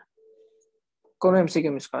করা যাবে না, কোনো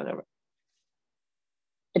এমসিকিউ মিস করা যাবে না।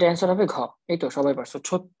 এটা অ্যান্সার হবে ঘ। এই তো সবাই পারছো,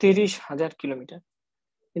 36,000 কিলোমিটার।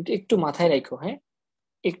 কিন্তু একটু মাথায় রাখো, হ্যাঁ,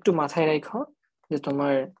 একটু মাথায় রাখো যে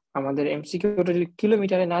তোমার আমাদের এমসিকিউটা যদি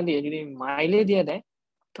কিলোমিটারে না দিয়ে যদি মাইলে দিয়ে দেয়,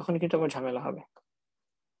 তখন কিন্তু আবার ঝামেলা হবে।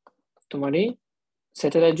 তোমার এই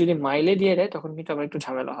স্যাটেলাইট যদি মাইলে দিয়ে দেয়, তখন কিন্তু আবার একটু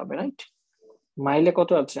ঝামেলা হবে, রাইট? মাইলে কত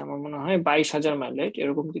আছে? আমার মনে হয় 22,000 মাইল, রাইট?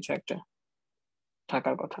 এরকম কিছু একটা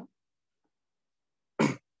থাকার কথা।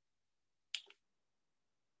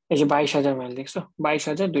 এই যে 22,000 মাইল, দেখছো?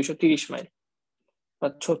 22,230 মাইল, বা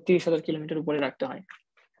 36,000 কিলোমিটার উপরে রাখতে হয়।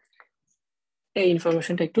 এই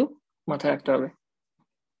ইনফরমেশনটা একটু মাথায় রাখতে হবে।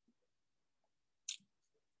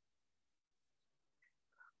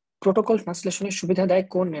 প্রোটোকল ট্রান্সলেশনের সুবিধা দেয়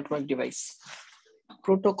কোন নেটওয়ার্ক ডিভাইস?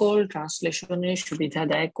 প্রোটোকল ট্রান্সলেশনের সুবিধা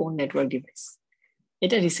দেয় কোন নেটওয়ার্ক ডিভাইস?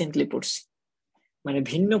 এটা রিসেন্টলি পড়ছি। মানে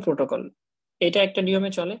ভিন্ন প্রোটোকল, এটা একটা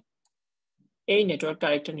নিয়মে চলে, এই নেটওয়ার্কটা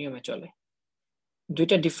আরেকটা নিয়মে চলে,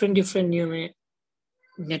 দুইটা ডিফারেন্ট ডিফারেন্ট নিয়মে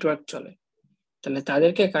নেটওয়ার্ক চলে। তাহলে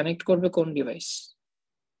তাদেরকে কানেক্ট করবে কোন ডিভাইস?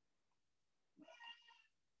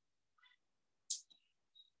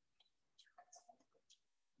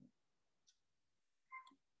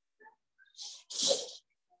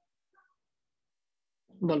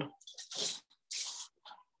 বলো।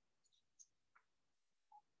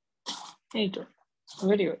 এই তো,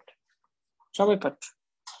 ভেরি গুড, সবাই পাচ্ছ।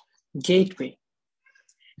 গেটওয়ে।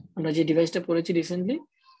 আমরা যে ডিভাইসটা পড়েছি রিসেন্টলি,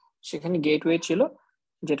 সেখানে গেটওয়ে ছিল,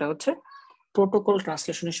 যেটা হচ্ছে প্রোটোকল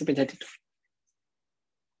ট্রান্সলেশনের সুবিধা দিত।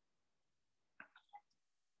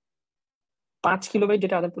 5 কিলোবাইট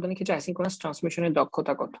ডেটা আদান প্রদানের ক্ষেত্রে অ্যাসিঙ্ক্রোনাস ট্রান্সমিশনের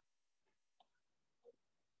দক্ষতা কত?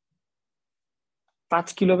 5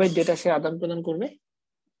 কিলোবাইট ডেটা সে আদান প্রদান করবে,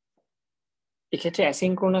 এক্ষেত্রে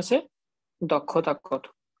অ্যাসিঙ্ক্রোনাসের দক্ষতা কত?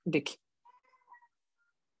 দেখি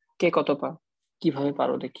কে কত পাও, কিভাবে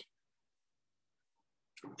পারো দেখি।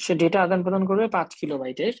 সে ডেটা আদান প্রদান করবে 5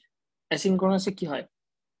 কিলোবাইটের, অ্যাসিঙ্ক্রোনাসে কি হয়?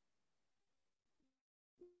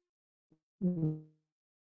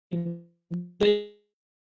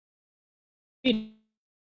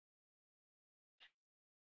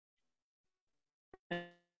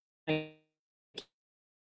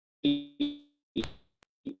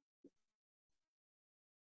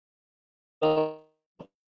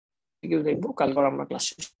 দেখবো কালকে আমরা ক্লাস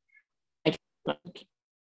শেষ।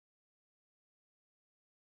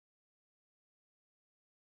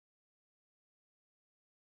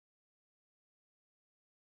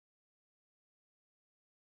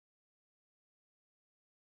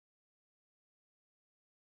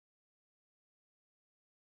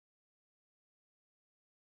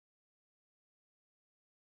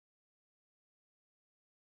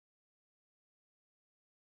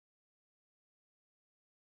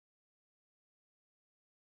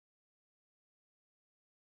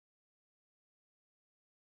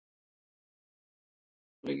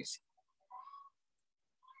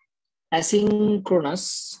 অ্যাসিঙ্ক্রোনাস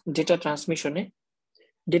ডেটা ট্রান্সমিশনে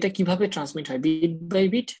ডেটা কিভাবে ট্রান্সমিট হয়, বিট বাই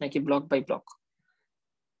বিট নাকি ব্লক বাই ব্লক,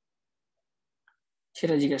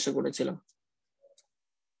 সেটা জিজ্ঞাসা করেছিলাম।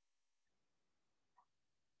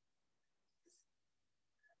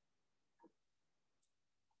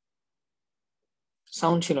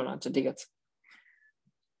 সাউন্ড ছিল না, আচ্ছা ঠিক আছে,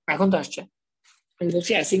 এখন তো আসছে। আমি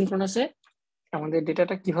বলছি অ্যাসিনক্রোনাসে আমাদের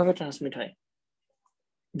ডেটাটা কিভাবে ট্রান্সমিট হয়,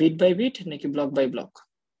 বিট বাই বিট নাকি block by block?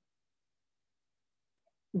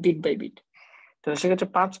 Bit by bit. তো সেক্ষেত্রে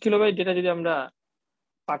 5 কিলোবাইট ডেটা যদি আমরা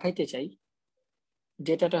পাঠাইতে চাই,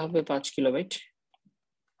 ডেটাটা হবে 5 কিলোবাইট,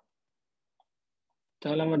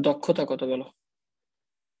 তাহলে আমার দক্ষতা কত বলো?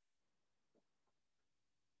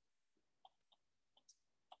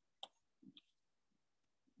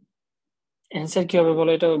 অ্যান্সার কি হবে বলো?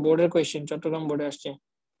 এটা বোর্ডের কোয়েশ্চেন, চট্টগ্রাম বোর্ডে আসছে।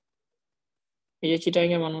 এই যে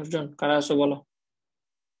চিটাগাং এর মানুষজন কারা আছো বলো।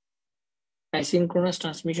 অ্যাসিনক্রোনাস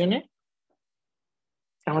ট্রান্সমিশনে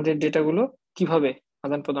আমাদের ডেটাগুলো কিভাবে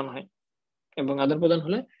আদান প্রদান হয়, এবং আদান প্রদান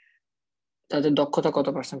হলে তাদের দক্ষতা কত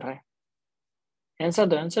পার্সেন্ট হয়? অ্যান্সার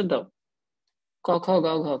দাও, অ্যান্সার দাও, ক খ গ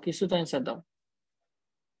ঘ কিছু তো অ্যান্সার দাও।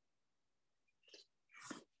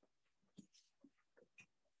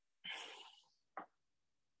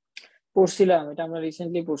 পড়ছিলাম, এটা আমরা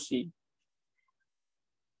রিসেন্টলি পড়ছি।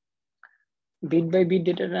 Bit by bit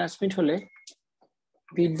data transmit হলে,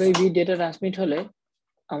 bit by bit data transmit হলে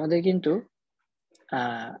আমাদের কিন্তু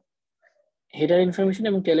হেডার ইনফরমেশন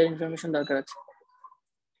এবং টেলের ইনফরমেশন দরকার আছে।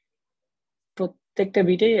 প্রত্যেকটা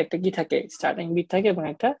বিটেই একটা কি থাকে, স্টার্টিং বিট থাকে এবং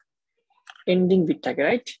একটা এন্ডিং বিট থাকে,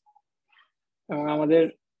 রাইট? এবং আমাদের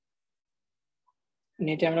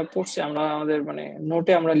নেটে আমরা পড়ছি, আমরা আমাদের মানে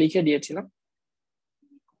নোটে আমরা লিখে দিয়েছিলাম,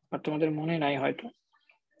 আর তোমাদের মনে নাই হয়তো,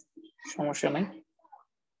 সমস্যা নাই,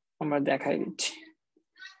 আমরা দেখাই দিচ্ছি।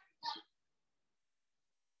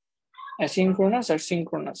 অ্যাসিনক্রোনাস আর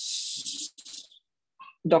সিনক্রোনাস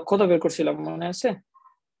দক্ষতা বের করছিলাম, মনে আছে?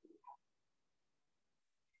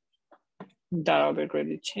 দাঁড়াও বের করে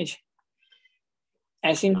দিচ্ছি।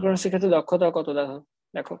 অ্যাসিনক্রোনাস এর ক্ষেত্রে দক্ষতা কত দেখো,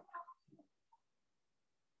 দেখো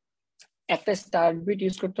একটা স্টার্ট বিট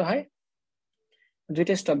ইউজ করতে হয়,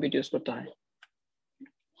 দুইটা স্টপ বিট ইউজ করতে হয়,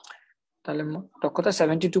 তাহলে দক্ষতা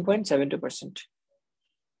 72.72%।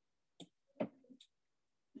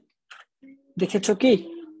 দেখেছো কি?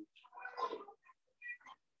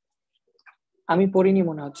 আমি পড়িনি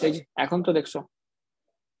মনে হচ্ছে, এই যে এখন তো দেখছো।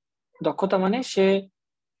 দক্ষতা মানে সে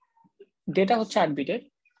ডেটা হচ্ছে 8 বিটের,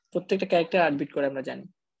 প্রত্যেকটা ক্যারেক্টার 8 বিট করে আমরা জানি।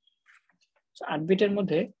 8 বিটের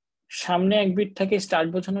মধ্যে সামনে 1 বিট থাকে স্টার্ট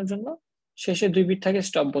বোঝানোর জন্য, শেষে 2 বিট থাকে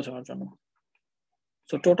স্টপ বোঝানোর জন্য।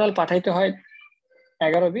 তো টোটাল পাঠাইতে হয়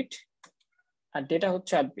 11 বিট, আর ডেটা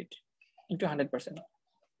হচ্ছে 8 বিট ইন্টু 100%।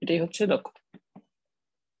 এটাই হচ্ছে দক্ষতা।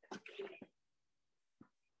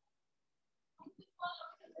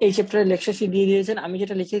 এই চ্যাপ্টারে লেকচার শীট দিয়ে দিয়েছেন, আমি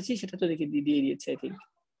যেটা লিখেছি সেটা তো দেখে দিয়ে দিয়েছে, আই থিঙ্ক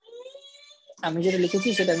আমি যেটা লিখেছি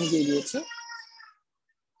সেটা আমি দিয়ে দিয়েছি,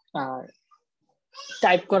 আর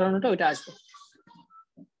টাইপ করানোটা ওইটা আসবে,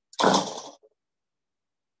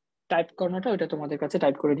 টাইপ করানোটা ওইটা তোমাদের কাছে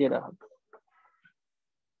টাইপ করে দিয়ে দেওয়া হবে।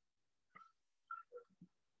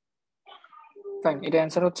 ফাইন, এটা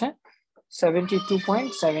অ্যান্সার হচ্ছে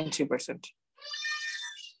 72.73%।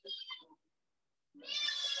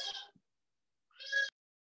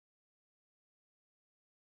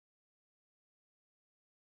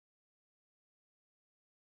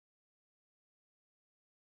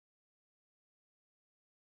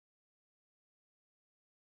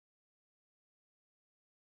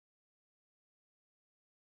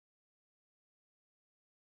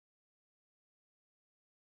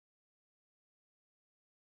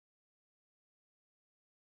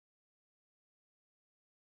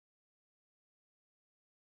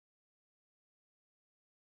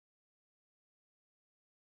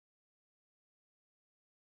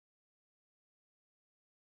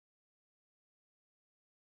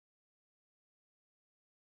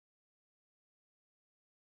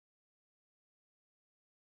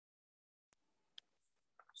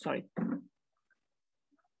 সরি,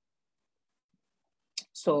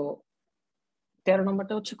 সো 13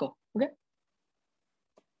 নম্বরটা হচ্ছে ক, ওকে।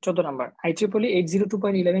 14 নম্বর, IEEE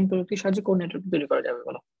 802.11 প্রযুক্তির সাহায্যে কোন নেটওয়ার্ক তৈরি করা যাবে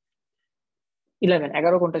বলো?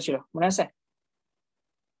 11 কোনটা ছিল মনে আছে?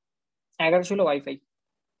 11 ছিল ওয়াইফাই,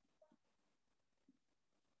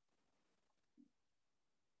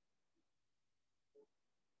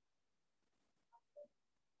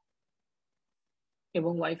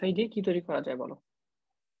 এবং ওয়াইফাই দিয়ে কি তৈরি করা যায় বলো?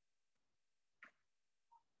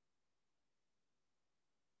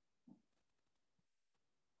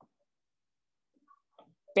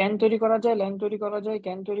 প্যান তৈরি করা যায়, ল্যান তৈরি করা যায়,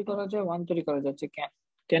 ক্যান তৈরি করা যায়, ওয়ান তৈরি করা যাচ্ছে। ক্যান,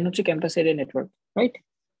 ক্যান হচ্ছে campus area network, right?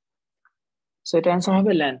 So এটা অ্যান্সার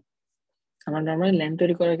হবে ল্যান। আমরা নর্মালি ল্যান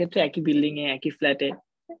তৈরি করার ক্ষেত্রে একই বিল্ডিং এ একই ফ্ল্যাটে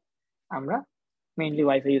আমরা মেইনলি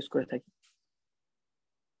ওয়াইফাই ইউজ করে থাকি।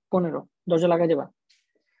 15 দরজা লাগা যাবা।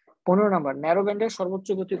 15 নাম্বার, ন্যারো ব্যান্ডের সর্বোচ্চ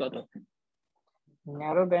গতি কত?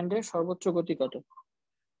 ন্যারো ব্যান্ডের সর্বোচ্চ গতি কত?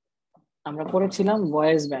 আমরা পড়েছিলাম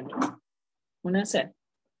ভয়েস ব্যান্ড, মনে আছে?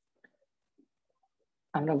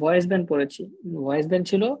 আমরা ভয়েস ব্যান্ড পড়েছি। ভয়েস ব্যান্ড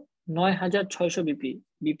ছিল 9600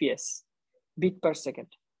 BPS, bit per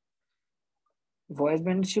second. Voice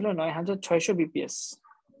band ছিল 9600 বিপিএস।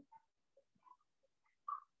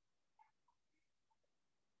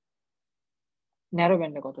 ন্যারো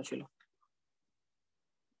ব্যান্ডে কত ছিল?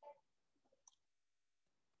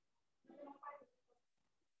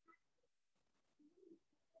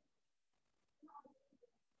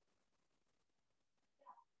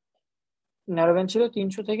 ন্যারো ব্যান্ড ছিল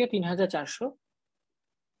 300 থেকে 3400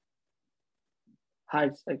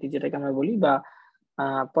 হার্টজ আর কি, যেটাকে আমরা বলি, বা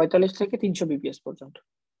 45 থেকে 300 বিপিএস পর্যন্ত।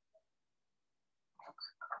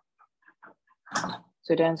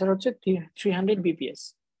 সেটা অ্যান্সার হচ্ছে 300 BPS,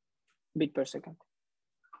 bit per second.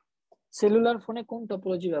 Cellular ফোনে কোন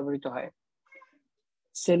টপোলজি ব্যবহৃত হয়?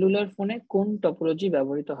 সেলুলার ফোনে কোন টপোলজি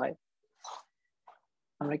ব্যবহৃত হয়?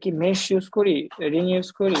 আমরা কি মেশ ইউজ করি, রিং ইউজ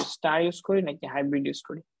করি, স্টার ইউজ করি, নাকি হাইব্রিড ইউজ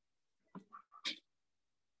করি?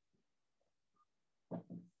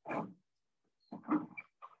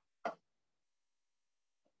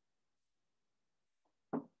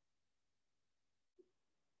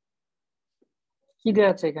 কি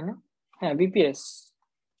দেওয়া আছে এখানে? হ্যাঁ, বিপিএস।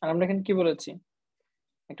 আর আমরা এখানে কি বলেছি?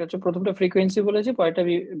 একটা হচ্ছে প্রথমটা ফ্রিকোয়েন্সি বলেছি, পরেরটা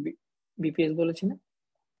বিপিএস বলেছি না?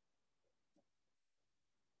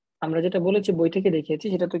 আমরা যেটা বলেছি বই থেকে দেখিয়েছি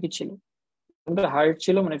সেটা তো কি ছিল? হার্ট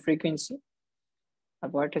ছিল মানে ফ্রিকোয়েন্সি, আর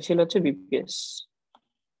পরেরটা ছিল হচ্ছে বিপিএস,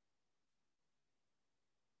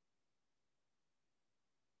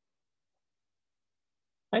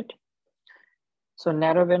 রাইট? সো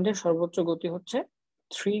ন্যারো ব্যান্ডের সর্বোচ্চ গতি হচ্ছে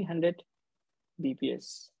 300 বিপিএস।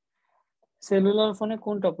 সেলুলার ফোনে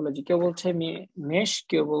কোন টপোলজি? কেউ বলছে মেশ,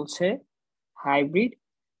 কেউ বলছে হাইব্রিড,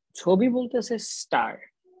 ছবি বলতেছে স্টার,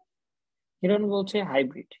 হিরণ বলছে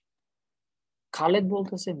হাইব্রিড, খালেদ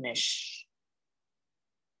বলতেছে মেশ।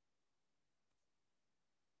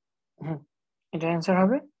 এটা অ্যান্সার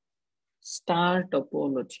হবে স্টার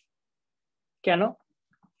টপোলজি। কেন?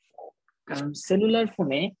 কারণ সেলুলার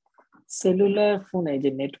ফোনে যে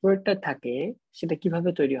নেটওয়ার্কটা থাকে সেটা কিভাবে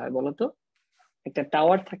তৈরি হয় বলতো? একটা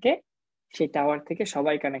টাওয়ার থাকে, সেই টাওয়ার থেকে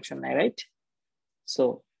সবাই কানেকশন নেয়, রাইট? সো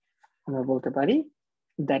আমরা বলতে পারি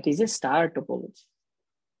that is a star topology.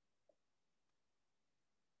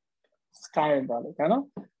 Star বলে কেন?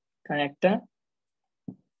 কারণ একটা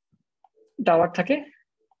টাওয়ার থাকে,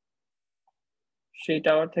 সেই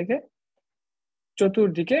টাওয়ার থেকে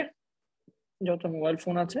চতুর্দিকে যত মোবাইল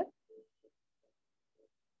ফোন আছে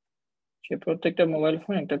সে প্রত্যেকটা মোবাইল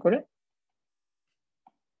ফোন একটা করে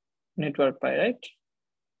নেটওয়ার্ক পায়, রাইট?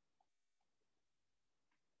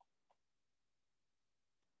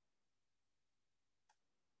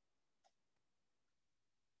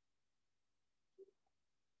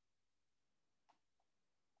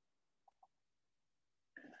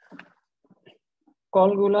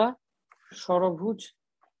 কলগুলা ষড়ভুজ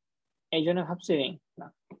এই জন্য ভাবছি ring না।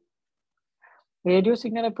 রেডিও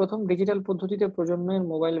সিগন্যালের প্রথম ডিজিটাল পদ্ধতিতে প্রজন্মের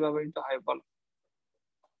মোবাইল ব্যবহৃত হয় বল।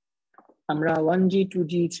 আমরা 1G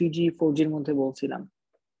 2G 3G 4G এর মধ্যে বলছিলাম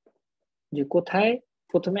যে কোথায়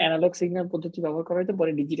প্রথমে অ্যানালগ সিগন্যাল পদ্ধতি ব্যবহার করা হয়তো,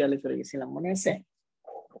 পরে ডিজিটালে চলে গেছিলাম, মনে আছে?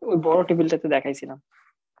 ওই বড় টেবিলটাতে দেখাইছিলাম।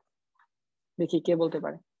 দেখি কে বলতে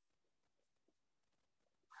পারে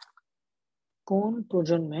কোন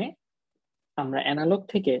প্রজন্মে আমরা অ্যানালগ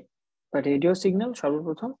থেকে বা রেডিও সিগন্যাল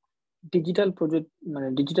সর্বপ্রথম ডিজিটাল মানে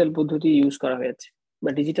ডিজিটাল পদ্ধতি ইউজ করা হয়েছে বা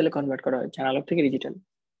ডিজিটালে কনভার্ট করা হয়েছে, অ্যানালগ থেকে ডিজিটাল।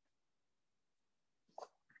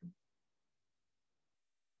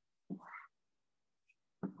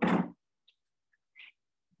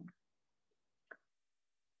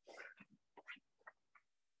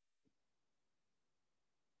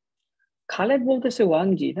 খালেদ বলতেছে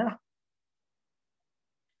 1G না,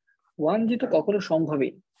 1G তো কখনো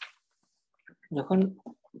সম্ভবই। যখন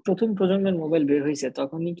প্রথম প্রজন্মের মোবাইল বের হয়েছে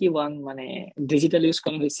তখনই কি মানে ডিজিটাল ইউজ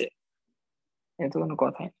করা হয়েছে? এত কোনো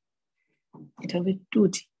কথাই। এটা হবে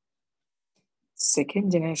 2G। সেকেন্ড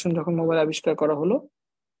জেনারেশন যখন মোবাইল আবিষ্কার করা হলো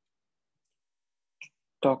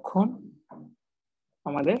তখন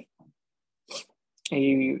আমাদের এই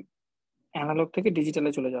অ্যানালগ থেকে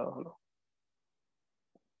ডিজিটালে চলে যাওয়া হলো,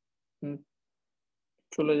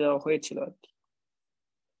 চলে যাওয়া হয়েছিল আর কি।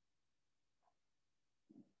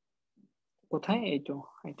 কোথায়? এই তো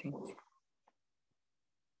আই থিঙ্ক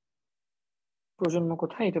প্রজন্ম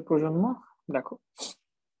কোথায়, এটা প্রজন্ম। দেখো,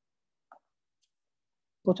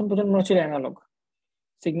 প্রথম প্রজন্ম ছিল অ্যানালগ,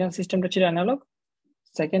 সিগন্যাল সিস্টেমটা ছিল অ্যানালগ,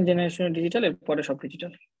 সেকেন্ড জেনারেশনের ডিজিটাল, এরপরে সব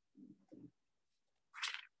ডিজিটাল।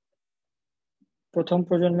 প্রথম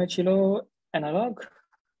প্রজন্মে ছিল অ্যানালগ,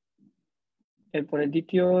 এরপরে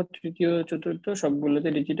দ্বিতীয়, তৃতীয়, চতুর্থ সবগুলোতে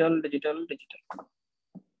ডিজিটাল ডিজিটাল ডিজিটাল।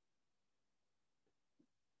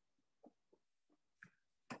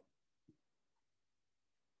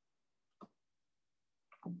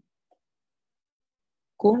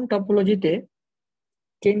 কোন টপোলজিতে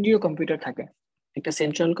কেন্দ্রীয় কম্পিউটার থাকে? একটা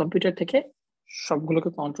সেন্ট্রাল কম্পিউটার থেকে সবগুলোকে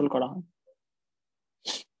কন্ট্রোল করা হয়।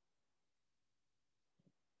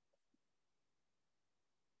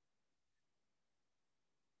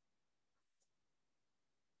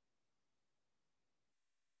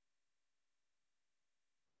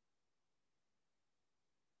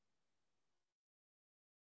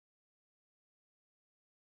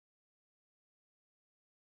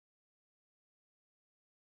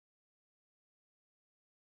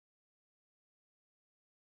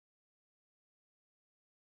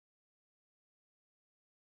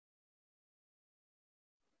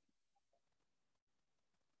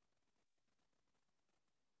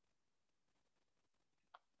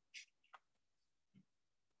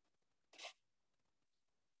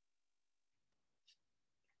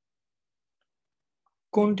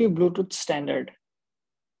 কোনটি ব্লুটুথ স্ট্যান্ডার্ড?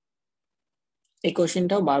 এই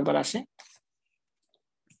কোশ্চেনটাও বারবার আসে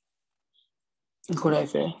ঘোরায়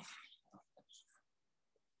ফেরে।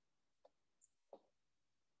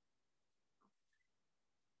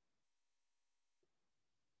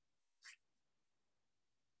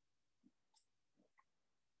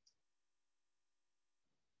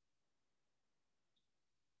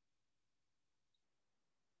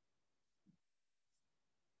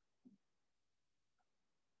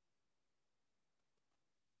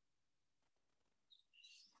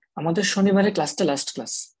 আমাদের শনিবারের ক্লাসটা লাস্ট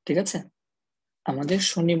ক্লাস, ঠিক আছে? আমাদের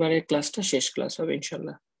শনিবারের ক্লাসটা শেষ ক্লাস হবে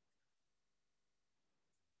ইনশাল্লাহ,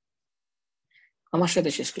 আমার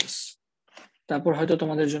সাথে শেষ ক্লাস। তারপর হয়তো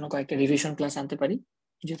তোমাদের জন্য কয়েকটা রিভিশন ক্লাস আনতে পারি,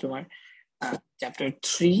 যে তোমার চ্যাপ্টার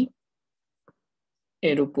 3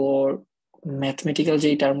 এর উপর ম্যাথমেটিক্যাল যে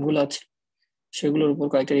টার্মগুলো আছে সেগুলোর উপর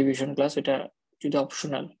কয়েকটা রিভিশন ক্লাস, এটা যদি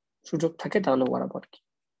অপশনাল সুযোগ থাকে তাহলে করাবো আর কি।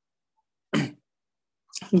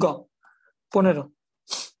 গ 15,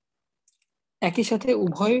 একই সাথে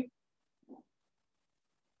উভয়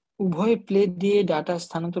উভয় প্লেট দিয়ে ডাটা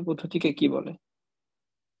স্থানান্তর পদ্ধতিকে কি বলে?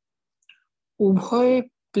 উভয়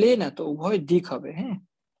প্লে না তো, উভয় দিক হবে। হ্যাঁ,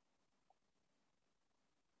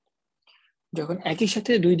 যখন একই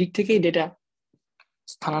সাথে দুই দিক থেকেই ডেটা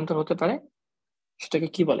স্থানান্তর হতে পারে সেটাকে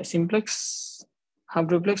কি বলে? Simplex, half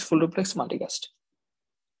duplex, full duplex, multicast.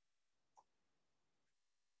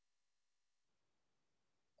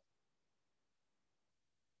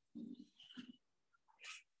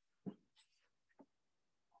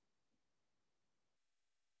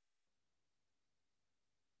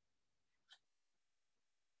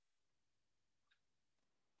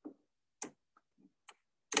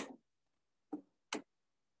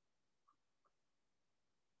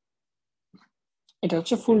 এটা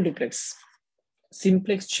হচ্ছে ফুল ডুপ্লেক্স।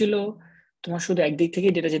 সিমপ্লেক্স ছিল তোমার শুধু একদিক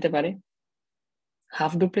থেকেই ডেটা যেতে পারে,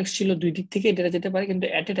 হাফ ডুপ্লেক্স ছিল দুই দিক থেকেই ডেটা যেতে পারে কিন্তু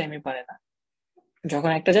এট এ টাইমে পারে না, যখন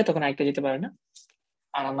একটা যায় তখন আরেকটা যেতে পারে না।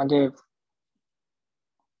 আর আমাদের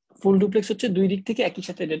ফুল ডুপ্লেক্স হচ্ছে দুই দিক থেকে একই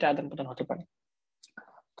সাথে ডেটা আদান প্রদান হতে পারে।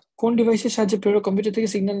 কোন ডিভাইসের সাহায্যে প্রেরক কম্পিউটার থেকে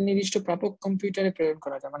সিগন্যাল নির্দিষ্ট প্রাপক কম্পিউটারে প্রেরণ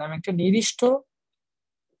করা যায়? মানে আমি একটা নির্দিষ্ট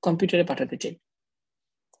কম্পিউটারে পাঠাতে চাই,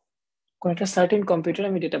 কোন একটা সার্টেন কম্পিউটারে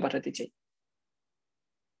আমি ডেটা পাঠাতে চাই।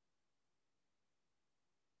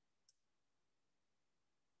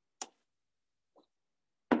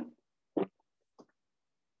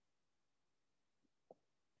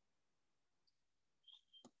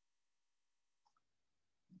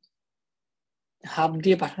 হাব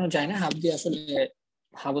দিয়ে পাঠানো যায় না, হাব দিয়ে আসলে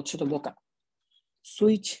হাব হচ্ছে তো বোকা।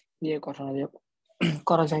 সুইচ দিয়ে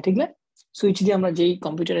করা যায়, ঠিক না? সুইচ দিয়ে আমরা যেই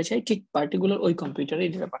কম্পিউটারে চাই ঠিক পার্টিকুলার ওই কম্পিউটারে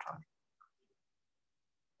ডেটা পাঠানো।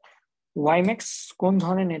 ওয়াইম্যাক্স কোন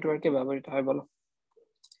ধরনের নেটওয়ার্কে ব্যবহৃত হয় বলো?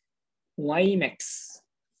 ওয়াইম্যাক্স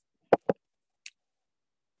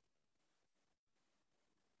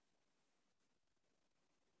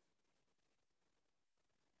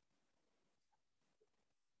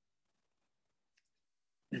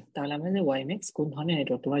তাহলে আমরা যে ওয়াইম্যাক্স কোন ধরনের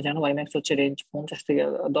নেটওয়ার্ক, তোমরা জানো ওয়াইম্যাক্স হচ্ছে রেঞ্জ 50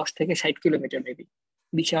 থেকে 60 কিলোমিটার মেবি,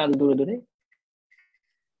 বিশাল দূরে দূরে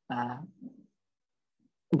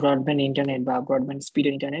ব্রডব্যান্ড ইন্টারনেট বা ব্রডব্যান্ড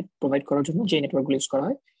স্পিডের ইন্টারনেট প্রোভাইড করার জন্য যে নেটওয়ার্ক গুলো ইউজ করা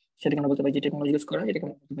হয় সেটাকে আমরা বলতে পারি, যে টেকনোলজি ইউজ করা হয় এটাকে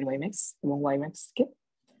আমরা বলতে পারি ওয়াইম্যাক্স। এবং ওয়াইম্যাক্স কে,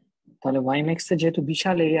 তাহলে ওয়াইম্যাক্স এ যেহেতু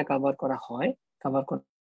বিশাল এরিয়া কভার করা হয়,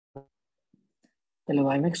 তাহলে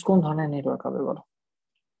ওয়াইম্যাক্স কোন ধরনের নেটওয়ার্ক হবে বলো?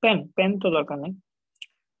 পেন তো দরকার নেই,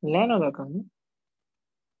 ল্যানও দরকার নেই,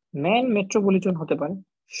 ম্যান মেট্রোপলিটন হতে পারে,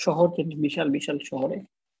 শহর, বিশাল বিশাল শহরে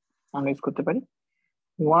আমরা ইউজ করতে পারি।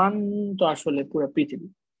 ওয়ান তো আসলে পুরো পৃথিবী,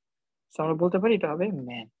 তো আমরা বলতে পারি এটা হবে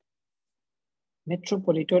man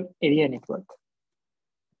metropolitan area network.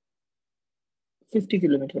 50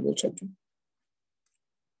 kilometre বলছে একজন।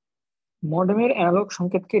 মডেমের অ্যানালগ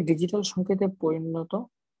সংকেতকে ডিজিটাল সংকেতে পরিণত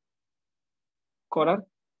করার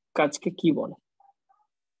কাজকে কি বলে?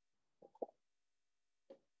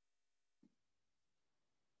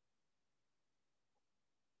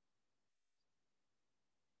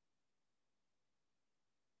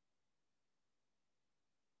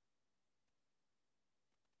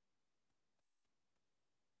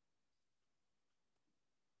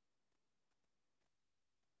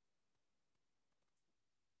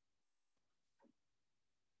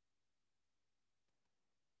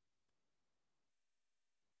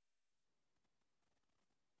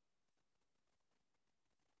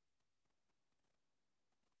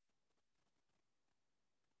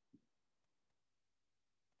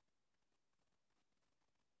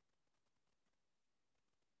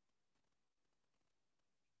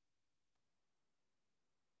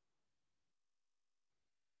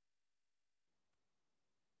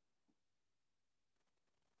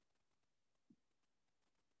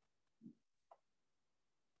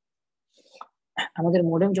 আমাদের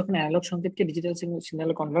মডেম যখন অ্যানালগ সংকেতকে ডিজিটাল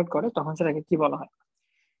সিগন্যালে কনভার্ট করে তখন সেটাকে কি বলা হয়?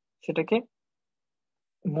 সেটাকে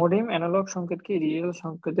মডেম অ্যানালগ সংকেতকে ডিজিটাল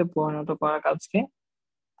সংকেতে পরিণত করার কাজকে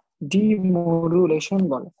ডিমোডুলেশন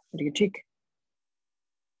বলে। এটা কি ঠিক?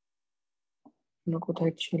 আমরা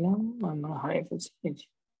কোথায় ছিলাম? আমরা হারিয়ে ফেলছি।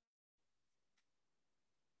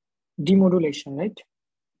 ডিমোডুলেশন, রাইট?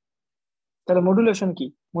 তাহলে মডুলেশন কি?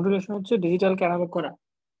 মডুলেশন হচ্ছে ডিজিটালকে অ্যানালগ করা।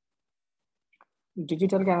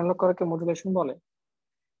 ডিজিটালকে অ্যানালগ করাকে মডুলেশন বলে।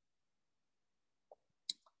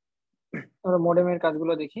 আমরা মডেমের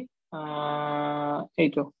কাজগুলো দেখি। এই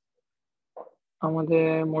তো আমাদের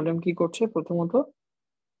মডেম কি করছে? প্রথমত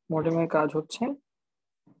মডেমের কাজ হচ্ছে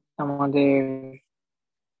আমাদের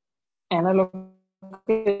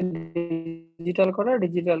অ্যানালগকে ডিজিটাল করা,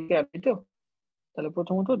 ডিজিটালকে অ্যাপ, তো তাহলে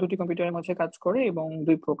প্রথমত দুটি কম্পিউটারের মাঝে কাজ করে এবং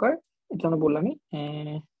দুই প্রকার। এটা আমি বললামই।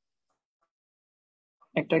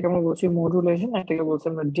 একটাকে আমরা বলছি মডুলেশন, একটাকে বলছি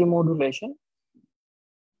আমরা ডিমোডুলেশন।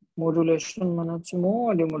 মডুলেশন মানে হচ্ছে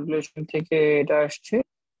ডিমোডুলেশন থেকে এটা আসছে।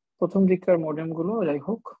 প্রথম দিককার মডেম গুলো যাই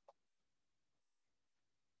হোক,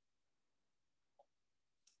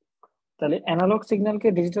 তাহলে অ্যানালগ সিগন্যালকে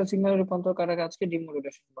ডিজিটাল সিগন্যালে রূপান্তর করার কাজকে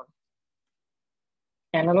ডিমোডুলেশন বলে।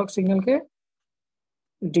 অ্যানালগ সিগন্যালকে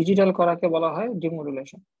ডিজিটাল করাকে বলা হয়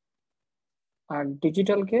ডিমোডুলেশন, আর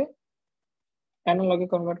ডিজিটালকে অ্যানালগে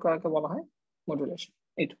কনভার্ট করাকে বলা হয় মডুলেশন।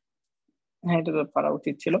 এইটা, হ্যাঁ, এটা তো পারা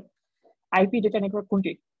উচিত ছিল। আইপি ডেটা নেটওয়ার্ক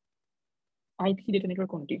কোনটি? আইপি ডেটা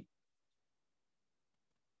নেটওয়ার্ক কোনটি?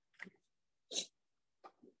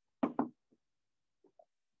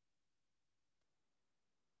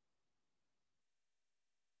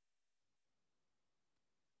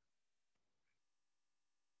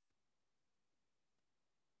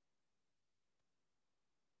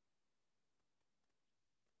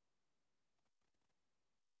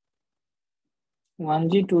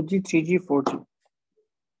 1G, 2G, 3G, 4G।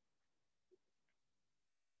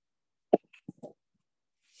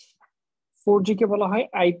 4G কে বলা হয়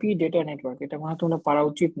আইপি ডেটা নেটওয়ার্ক। এটা মনে হয় তোমরা পারা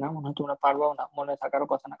উচিত না, মনে হয় তোমরা পারবাও না, মনে থাকারও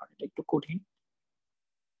কথা না, কারণ এটা একটু কঠিন।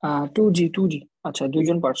 2G, 2G, আচ্ছা,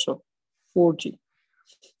 দুইজন পারছো। 4G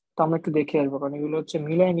তো আমরা একটু দেখে আসবো, কারণ এগুলো হচ্ছে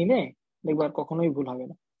মিলাই নিলে দেখবার কখনোই ভুল হবে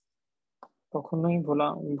না, কখনোই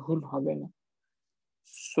ভুল হবে না।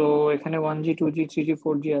 সো এখানে 1G, 2G, 3G,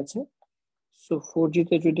 4G আছে। সো 4G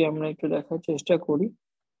তে যদি আমরা একটু দেখার চেষ্টা করি,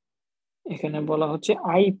 এখানে বলা হচ্ছে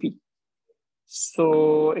আইপি। সো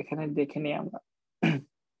এখানে দেখে নিই আমরা।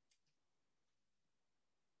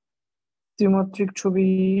 ত্রিমাত্রিক ছবি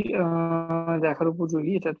দেখার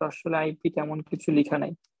উপযোগী, এটা তো আসলে আইপি তেমন কিছু লেখা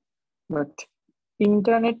নাই, বাট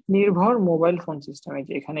ইন্টারনেট নির্ভর মোবাইল ফোন সিস্টেম, এই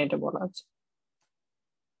যে এখানে এটা বলা আছে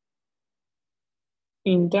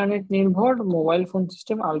ইন্টারনেট নির্ভর mobile phone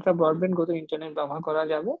system, ultra broadband গত ইন্টারনেট ব্যবহার করা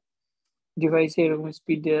যাবে, ডিভাইসে এরকম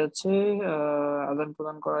স্পিড দেওয়া যাচ্ছে, আদান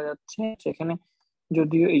প্রদান করা যাচ্ছে সেখানে।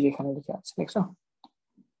 যদিও এই যেখানে লিখে আছে দেখছো,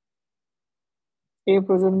 এই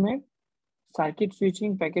প্রজন্মের সার্কিট সুইচিং,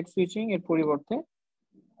 প্যাকেট সুইচিং এর পরিবর্তে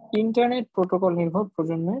ইন্টারনেট প্রোটোকল নির্ভর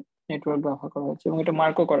প্রজন্মের নেটওয়ার্ক ব্যবহার করা হচ্ছে, এবং এটা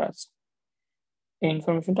মার্কও করা আছে, এই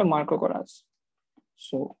ইনফরমেশনটা মার্কও করা আছে।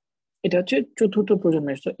 সো এটা হচ্ছে চতুর্থ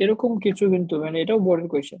প্রজন্মের। তো এরকম কিছু কিন্তু মানে এটাও বোর্ডের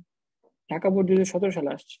কোয়েশ্চেন, ঢাকা বোর্ড 2017 সালে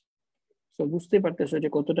আসছে। তো বুঝতেই পারতেছো যে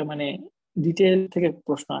কতটা মানে ডিটেল থেকে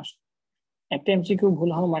প্রশ্ন আসে। একটা এমসিকিউ ভুল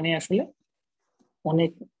হওয়া মানে আসলে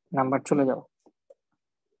অনেক নাম্বার চলে যাওয়া,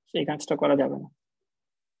 সেই কাজটা করা যাবে না।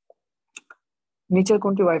 নিচের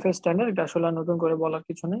কোনটি ওয়াইফাই স্ট্যান্ডার্ড? এটা আসলে নতুন করে বলার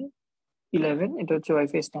কিছু নেই। 11, এটা হচ্ছে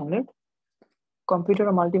ওয়াইফাই স্ট্যান্ডার্ড। কম্পিউটার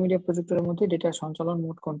ও মাল্টিমিডিয়া প্রজেক্টরের মধ্যে ডেটা সঞ্চালন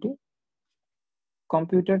মোড কোনটি?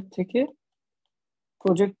 কম্পিউটার থেকে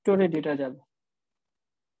প্রজেক্টরে ডেটা যাবে,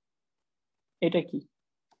 এটা কি?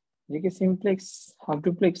 এটা কি simplex, half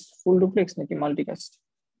duplex, full duplex নাকি মাল্টিকাস্ট?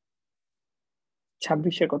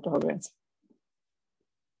 26-এ কত হবে?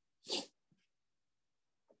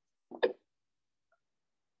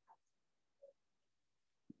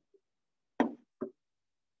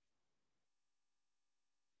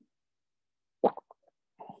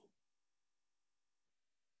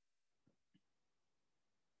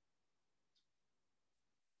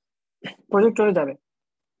 প্রজেক্টরে যাবে,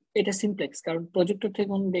 এটা সিমপ্লেক্স, কারণ প্রজেক্টর থেকে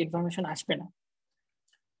কোনো ইনফরমেশন আসবে না।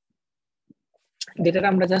 ডেটাটা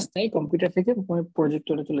আমরা জাস্ট চাই কম্পিউটার থেকে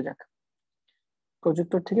প্রজেক্টরে চলে যাক।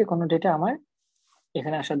 প্রজেক্টর থেকে কোনো ডেটা আমার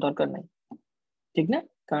এখানে আসার দরকার নাই, ঠিক না?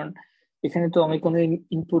 কারণ এখানে তো আমি কোনো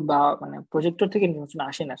ইনপুট বা মানে প্রজেক্টর থেকে ইনফরমেশন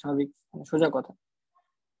আসে না, স্বাভাবিক, মানে সোজা কথা।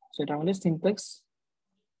 সেটা আমাদের সিমপ্লেক্স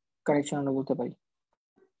কারেকশন আমরা বলতে পারি।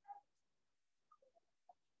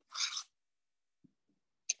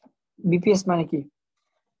 বিপিএস মানে কি?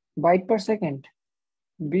 Byte per second,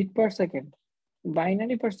 bit per second,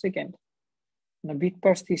 binary per second, না বিট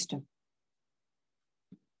পার সিস্টেম?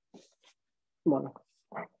 বলো।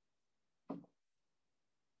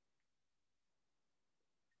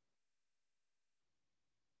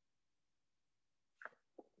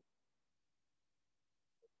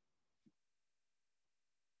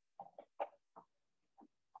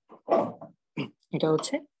 এটা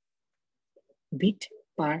হচ্ছে বিট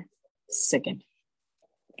পার সেকেন্ড।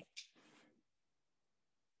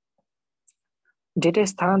 ডেটা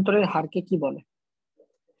স্থানান্তরের হারকে কি বলে?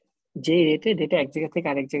 যে রেটে ডেটা এক জায়গা থেকে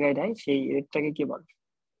আরেক জায়গায় যায় সেই রেটটাকে কি বলে?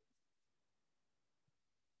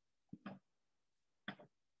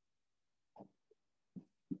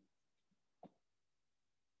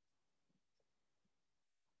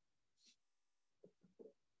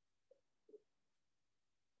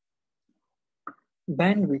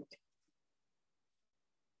 ব্যান্ডউইথ।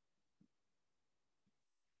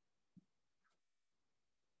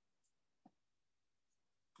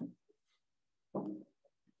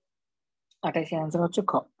 আঠাশের অ্যান্সার হচ্ছে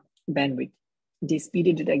খ, ব্যান্ডউইথ। যে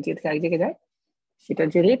স্পিডে ডেটা এক জায়গা থেকে আরেক জায়গায় যায় সেটার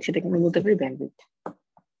যে রেট সেটাকে আমরা বলতে পারি ব্যান্ডউইথ।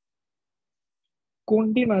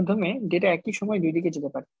 কোনটির মাধ্যমে ডেটা একই সময় দুই দিকে যেতে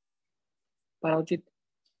পারে? পারা উচিত,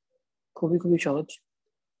 খুবই খুবই সহজ,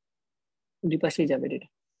 দুই পাশেই যাবে data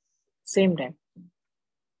same time,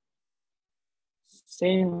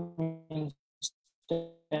 same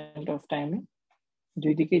instant of টাইমে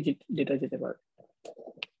দুই দিকে ডেটা যেতে পারে।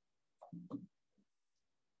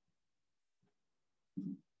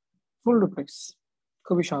 ফুল ডুপ্লেক্স,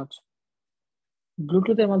 খুবই সহজ।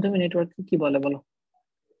 ব্লুটুথের মাধ্যমে নেটওয়ার্ক কি বলে বলো?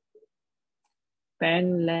 প্যান,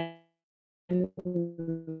 ল্যান,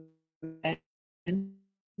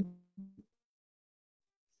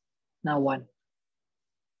 না ওয়ান?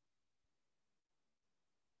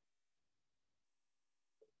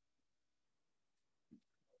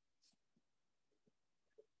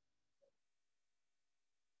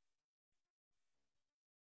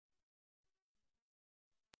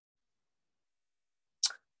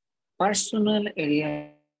 Personal area.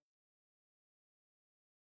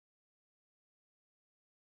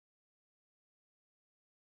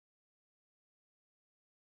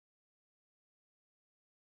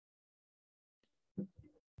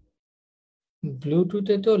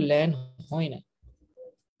 ব্লুটুথে তো ল্যান হয় না,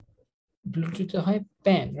 ব্লুটুথে হয়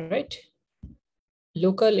pan, right?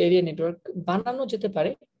 Local area network বানানো যেতে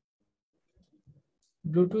পারে,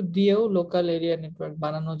 ব্লুটুথ দিয়েও লোকাল এরিয়া নেটওয়ার্ক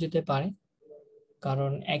বানানো যেতে পারে,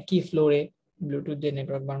 কারণ একই ফ্লোরে ব্লুটুথ দিয়ে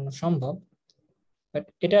নেটওয়ার্ক বানানো সম্ভব। বাট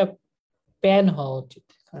এটা প্যান হওয়া উচিত,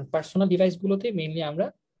 কারণ পার্সোনাল ডিভাইস গুলোতে মেইনলি আমরা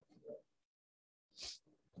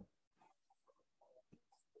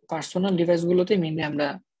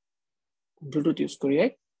ব্লুটুথ ইউজ করি,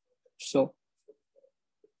 রাইট? সো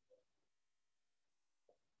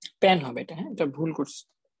প্যান হবে এটা। হ্যাঁ, এটা ভুল করছি,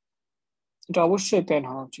 এটা অবশ্যই প্যান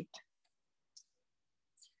হওয়া উচিত।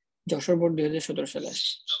 যশোর বোর্ড 2017 সালে আসে।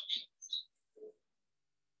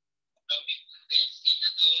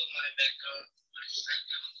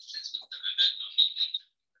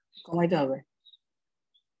 কমাইতে হবে।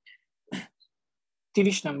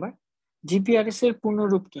 30 নাম্বার, জিপিআরএস এর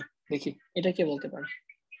পূর্ণরূপ কি? দেখি এটা কে বলতে পারে।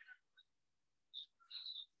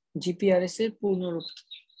 জিপিআরএস এর পূর্ণরূপ কি?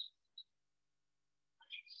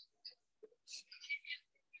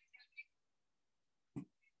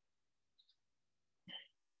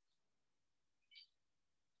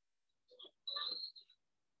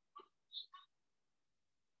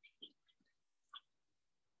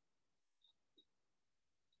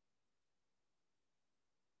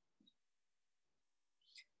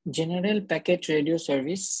 General packet radio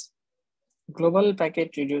service, global packet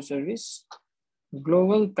radio service,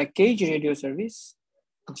 global package radio service,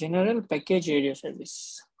 general package radio service.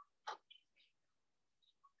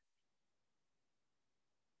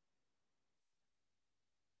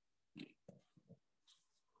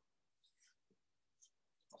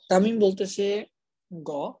 Tamim বলতেছে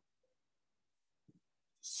গ,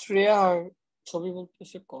 শ্রেয়া আর ছবি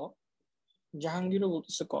বলতেছে ক, জাহাঙ্গীরও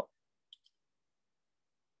বলতেছে ক,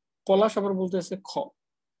 পলাশ আবার বলতেছে খ।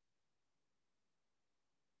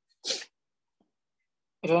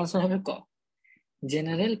 এটার আনসার হবে ক,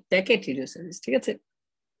 জেনারেল প্যাকেট রেডিও সার্ভিস। ঠিক আছে,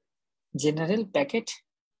 জেনারেল প্যাকেট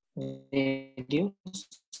রেডিও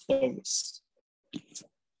সার্ভিস।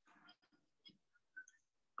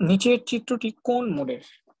 নিচের চিত্রটি কোন মোডের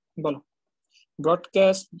বলো?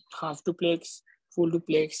 Broadcast, half duplex, full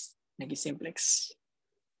duplex নাকি সিমপ্লেক্স?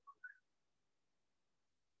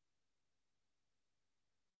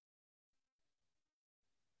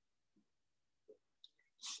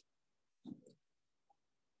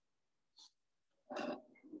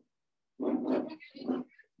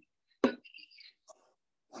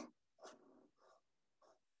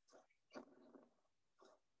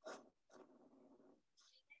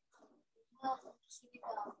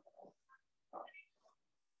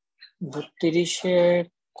 বত্রিশের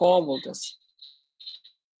ক বলতেছে,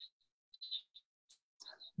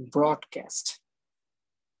 ব্রডকাস্ট।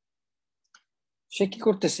 সে কি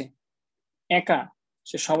করতেছে? একা,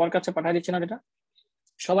 সে সবার কাছে পাঠিয়ে দিচ্ছে না, এটা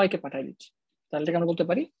সবাইকে পাঠিয়ে দিচ্ছে, তাহলে এটাকে আমরা বলতে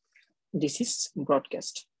পারি দিস ইজ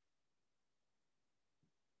ব্রডকাস্ট।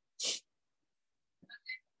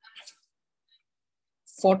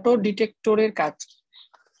 ফটো ডিটেক্টরের কাজ কি?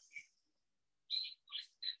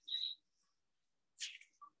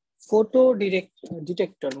 ফটো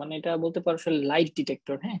ডিটেক্টর মানে এটা বলতে পারো লাইট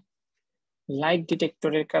ডিটেক্টর। হ্যাঁ, লাইট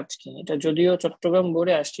ডিটেক্টরের কাজ কি? এটা যদিও চট্টগ্রাম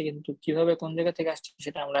বোর্ডে আসছে, কিন্তু কিভাবে কোন জায়গা থেকে আসছে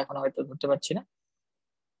সেটা আমরা এখন হয়তো ধরতে পারছি না।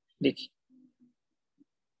 দেখি,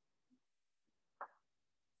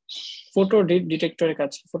 ফটো ডিটেক্টরের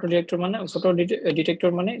কাজ। ফটো ডিটেক্টর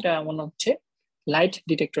মানে এটা মনে হচ্ছে লাইট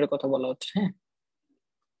ডিটেক্টরের কথা বলা হচ্ছে। হ্যাঁ,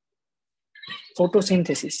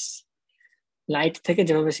 ফটোসিনথেসিস, লাইট থেকে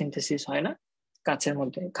যেভাবে সিনথেসিস হয় না, কাচের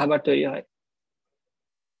মধ্যে খাবার তৈরি হয়,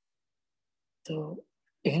 তো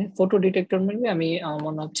এখানে ফটো ডিটেক্টর মানে আমার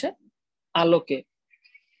মনে হচ্ছে আলোকে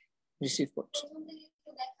রিসিভ করছে।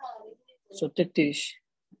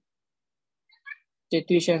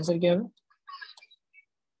 33 অ্যান্সার কি হবে?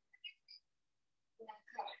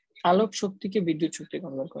 আলোক শক্তিকে বিদ্যুৎ শক্তি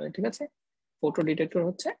কনভার্ট করে। ঠিক আছে, ফটো ডিটেক্টর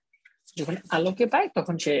হচ্ছে যখন আলোকে পায়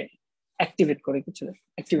তখন সে অ্যাক্টিভেট করে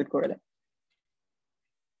দেয়।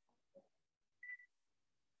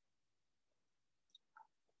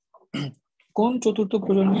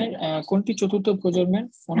 কোনটি চতুর্থ প্রজন্মের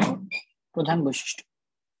ফোনের প্রধান বৈশিষ্ট্য?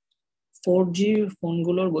 4G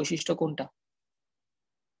ফোনগুলোর বৈশিষ্ট্য কোনটা?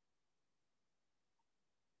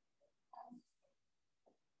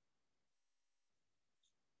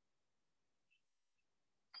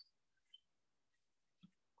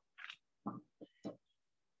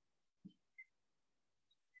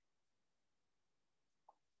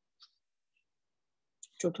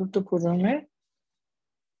 চতুর্থ প্রজন্মের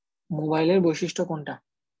মোবাইলের বৈশিষ্ট্য কোনটা?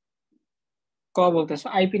 ক বলতেছো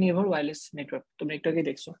আইপি নির্ভর ওয়্যারলেস নেটওয়ার্ক। তুমি একটু আগে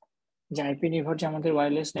দেখছো যে আইপি নির্ভর যে আমাদের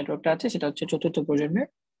ওয়্যারলেস নেটওয়ার্কটা আছে সেটা হচ্ছে চতুর্থ প্রজন্মের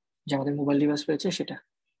যে আমাদের মোবাইল ডিভাইস রয়েছে সেটা।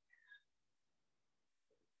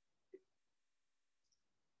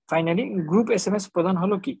 ফাইনালি গ্রুপ এসএমএস প্রধান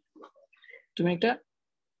হলো কি? তুমি একটা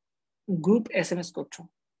গ্রুপ এসএমএস করছো,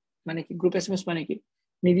 মানে কি গ্রুপ এসএমএস মানে কি?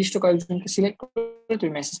 নির্দিষ্ট কয়েকজনকে সিলেক্ট করে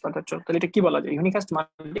তুমি মেসেজ পাঠাচ্ছ, তাহলে এটা কি বলা যায়? Unicast,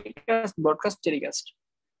 multicast, broadcast, telecast?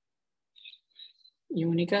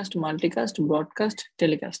 Unicast, multicast, broadcast,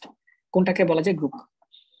 telecast, কোনটাকে বলা যায় গ্রুপ?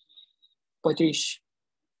 35।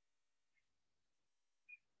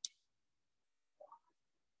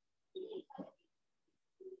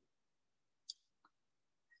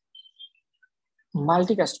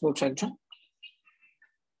 মাল্টিকাস্ট বলছো একজন,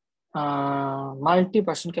 মাল্টি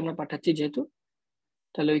পার্সনকে আমরা পাঠাচ্ছি যেহেতু,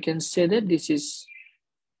 তাহলে we can say that this is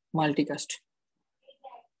multicast.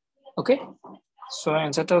 Okay, so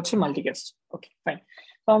অ্যান্সারটা হচ্ছে মাল্টিকাস্ট। ওকে ফাইন,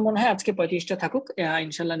 তো আমার মনে হয় আজকে 35টা থাকুক।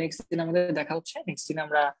 ইনশাল্লাহ নেক্সট দিন আমাদের দেখা হচ্ছে। নেক্সট দিন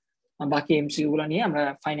আমরা বাকি এমসিকিউ গুলো নিয়ে আমরা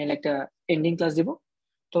ফাইনাল একটা এন্ডিং ক্লাস দিব।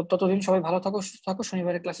 তো ততদিন সবাই ভালো থাকো, সুস্থ থাকো,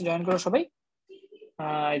 শনিবারের ক্লাসে জয়েন করো সবাই।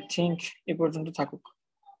 আই থিঙ্ক এ পর্যন্ত থাকুক।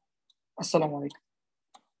 আসসালামু আলাইকুম।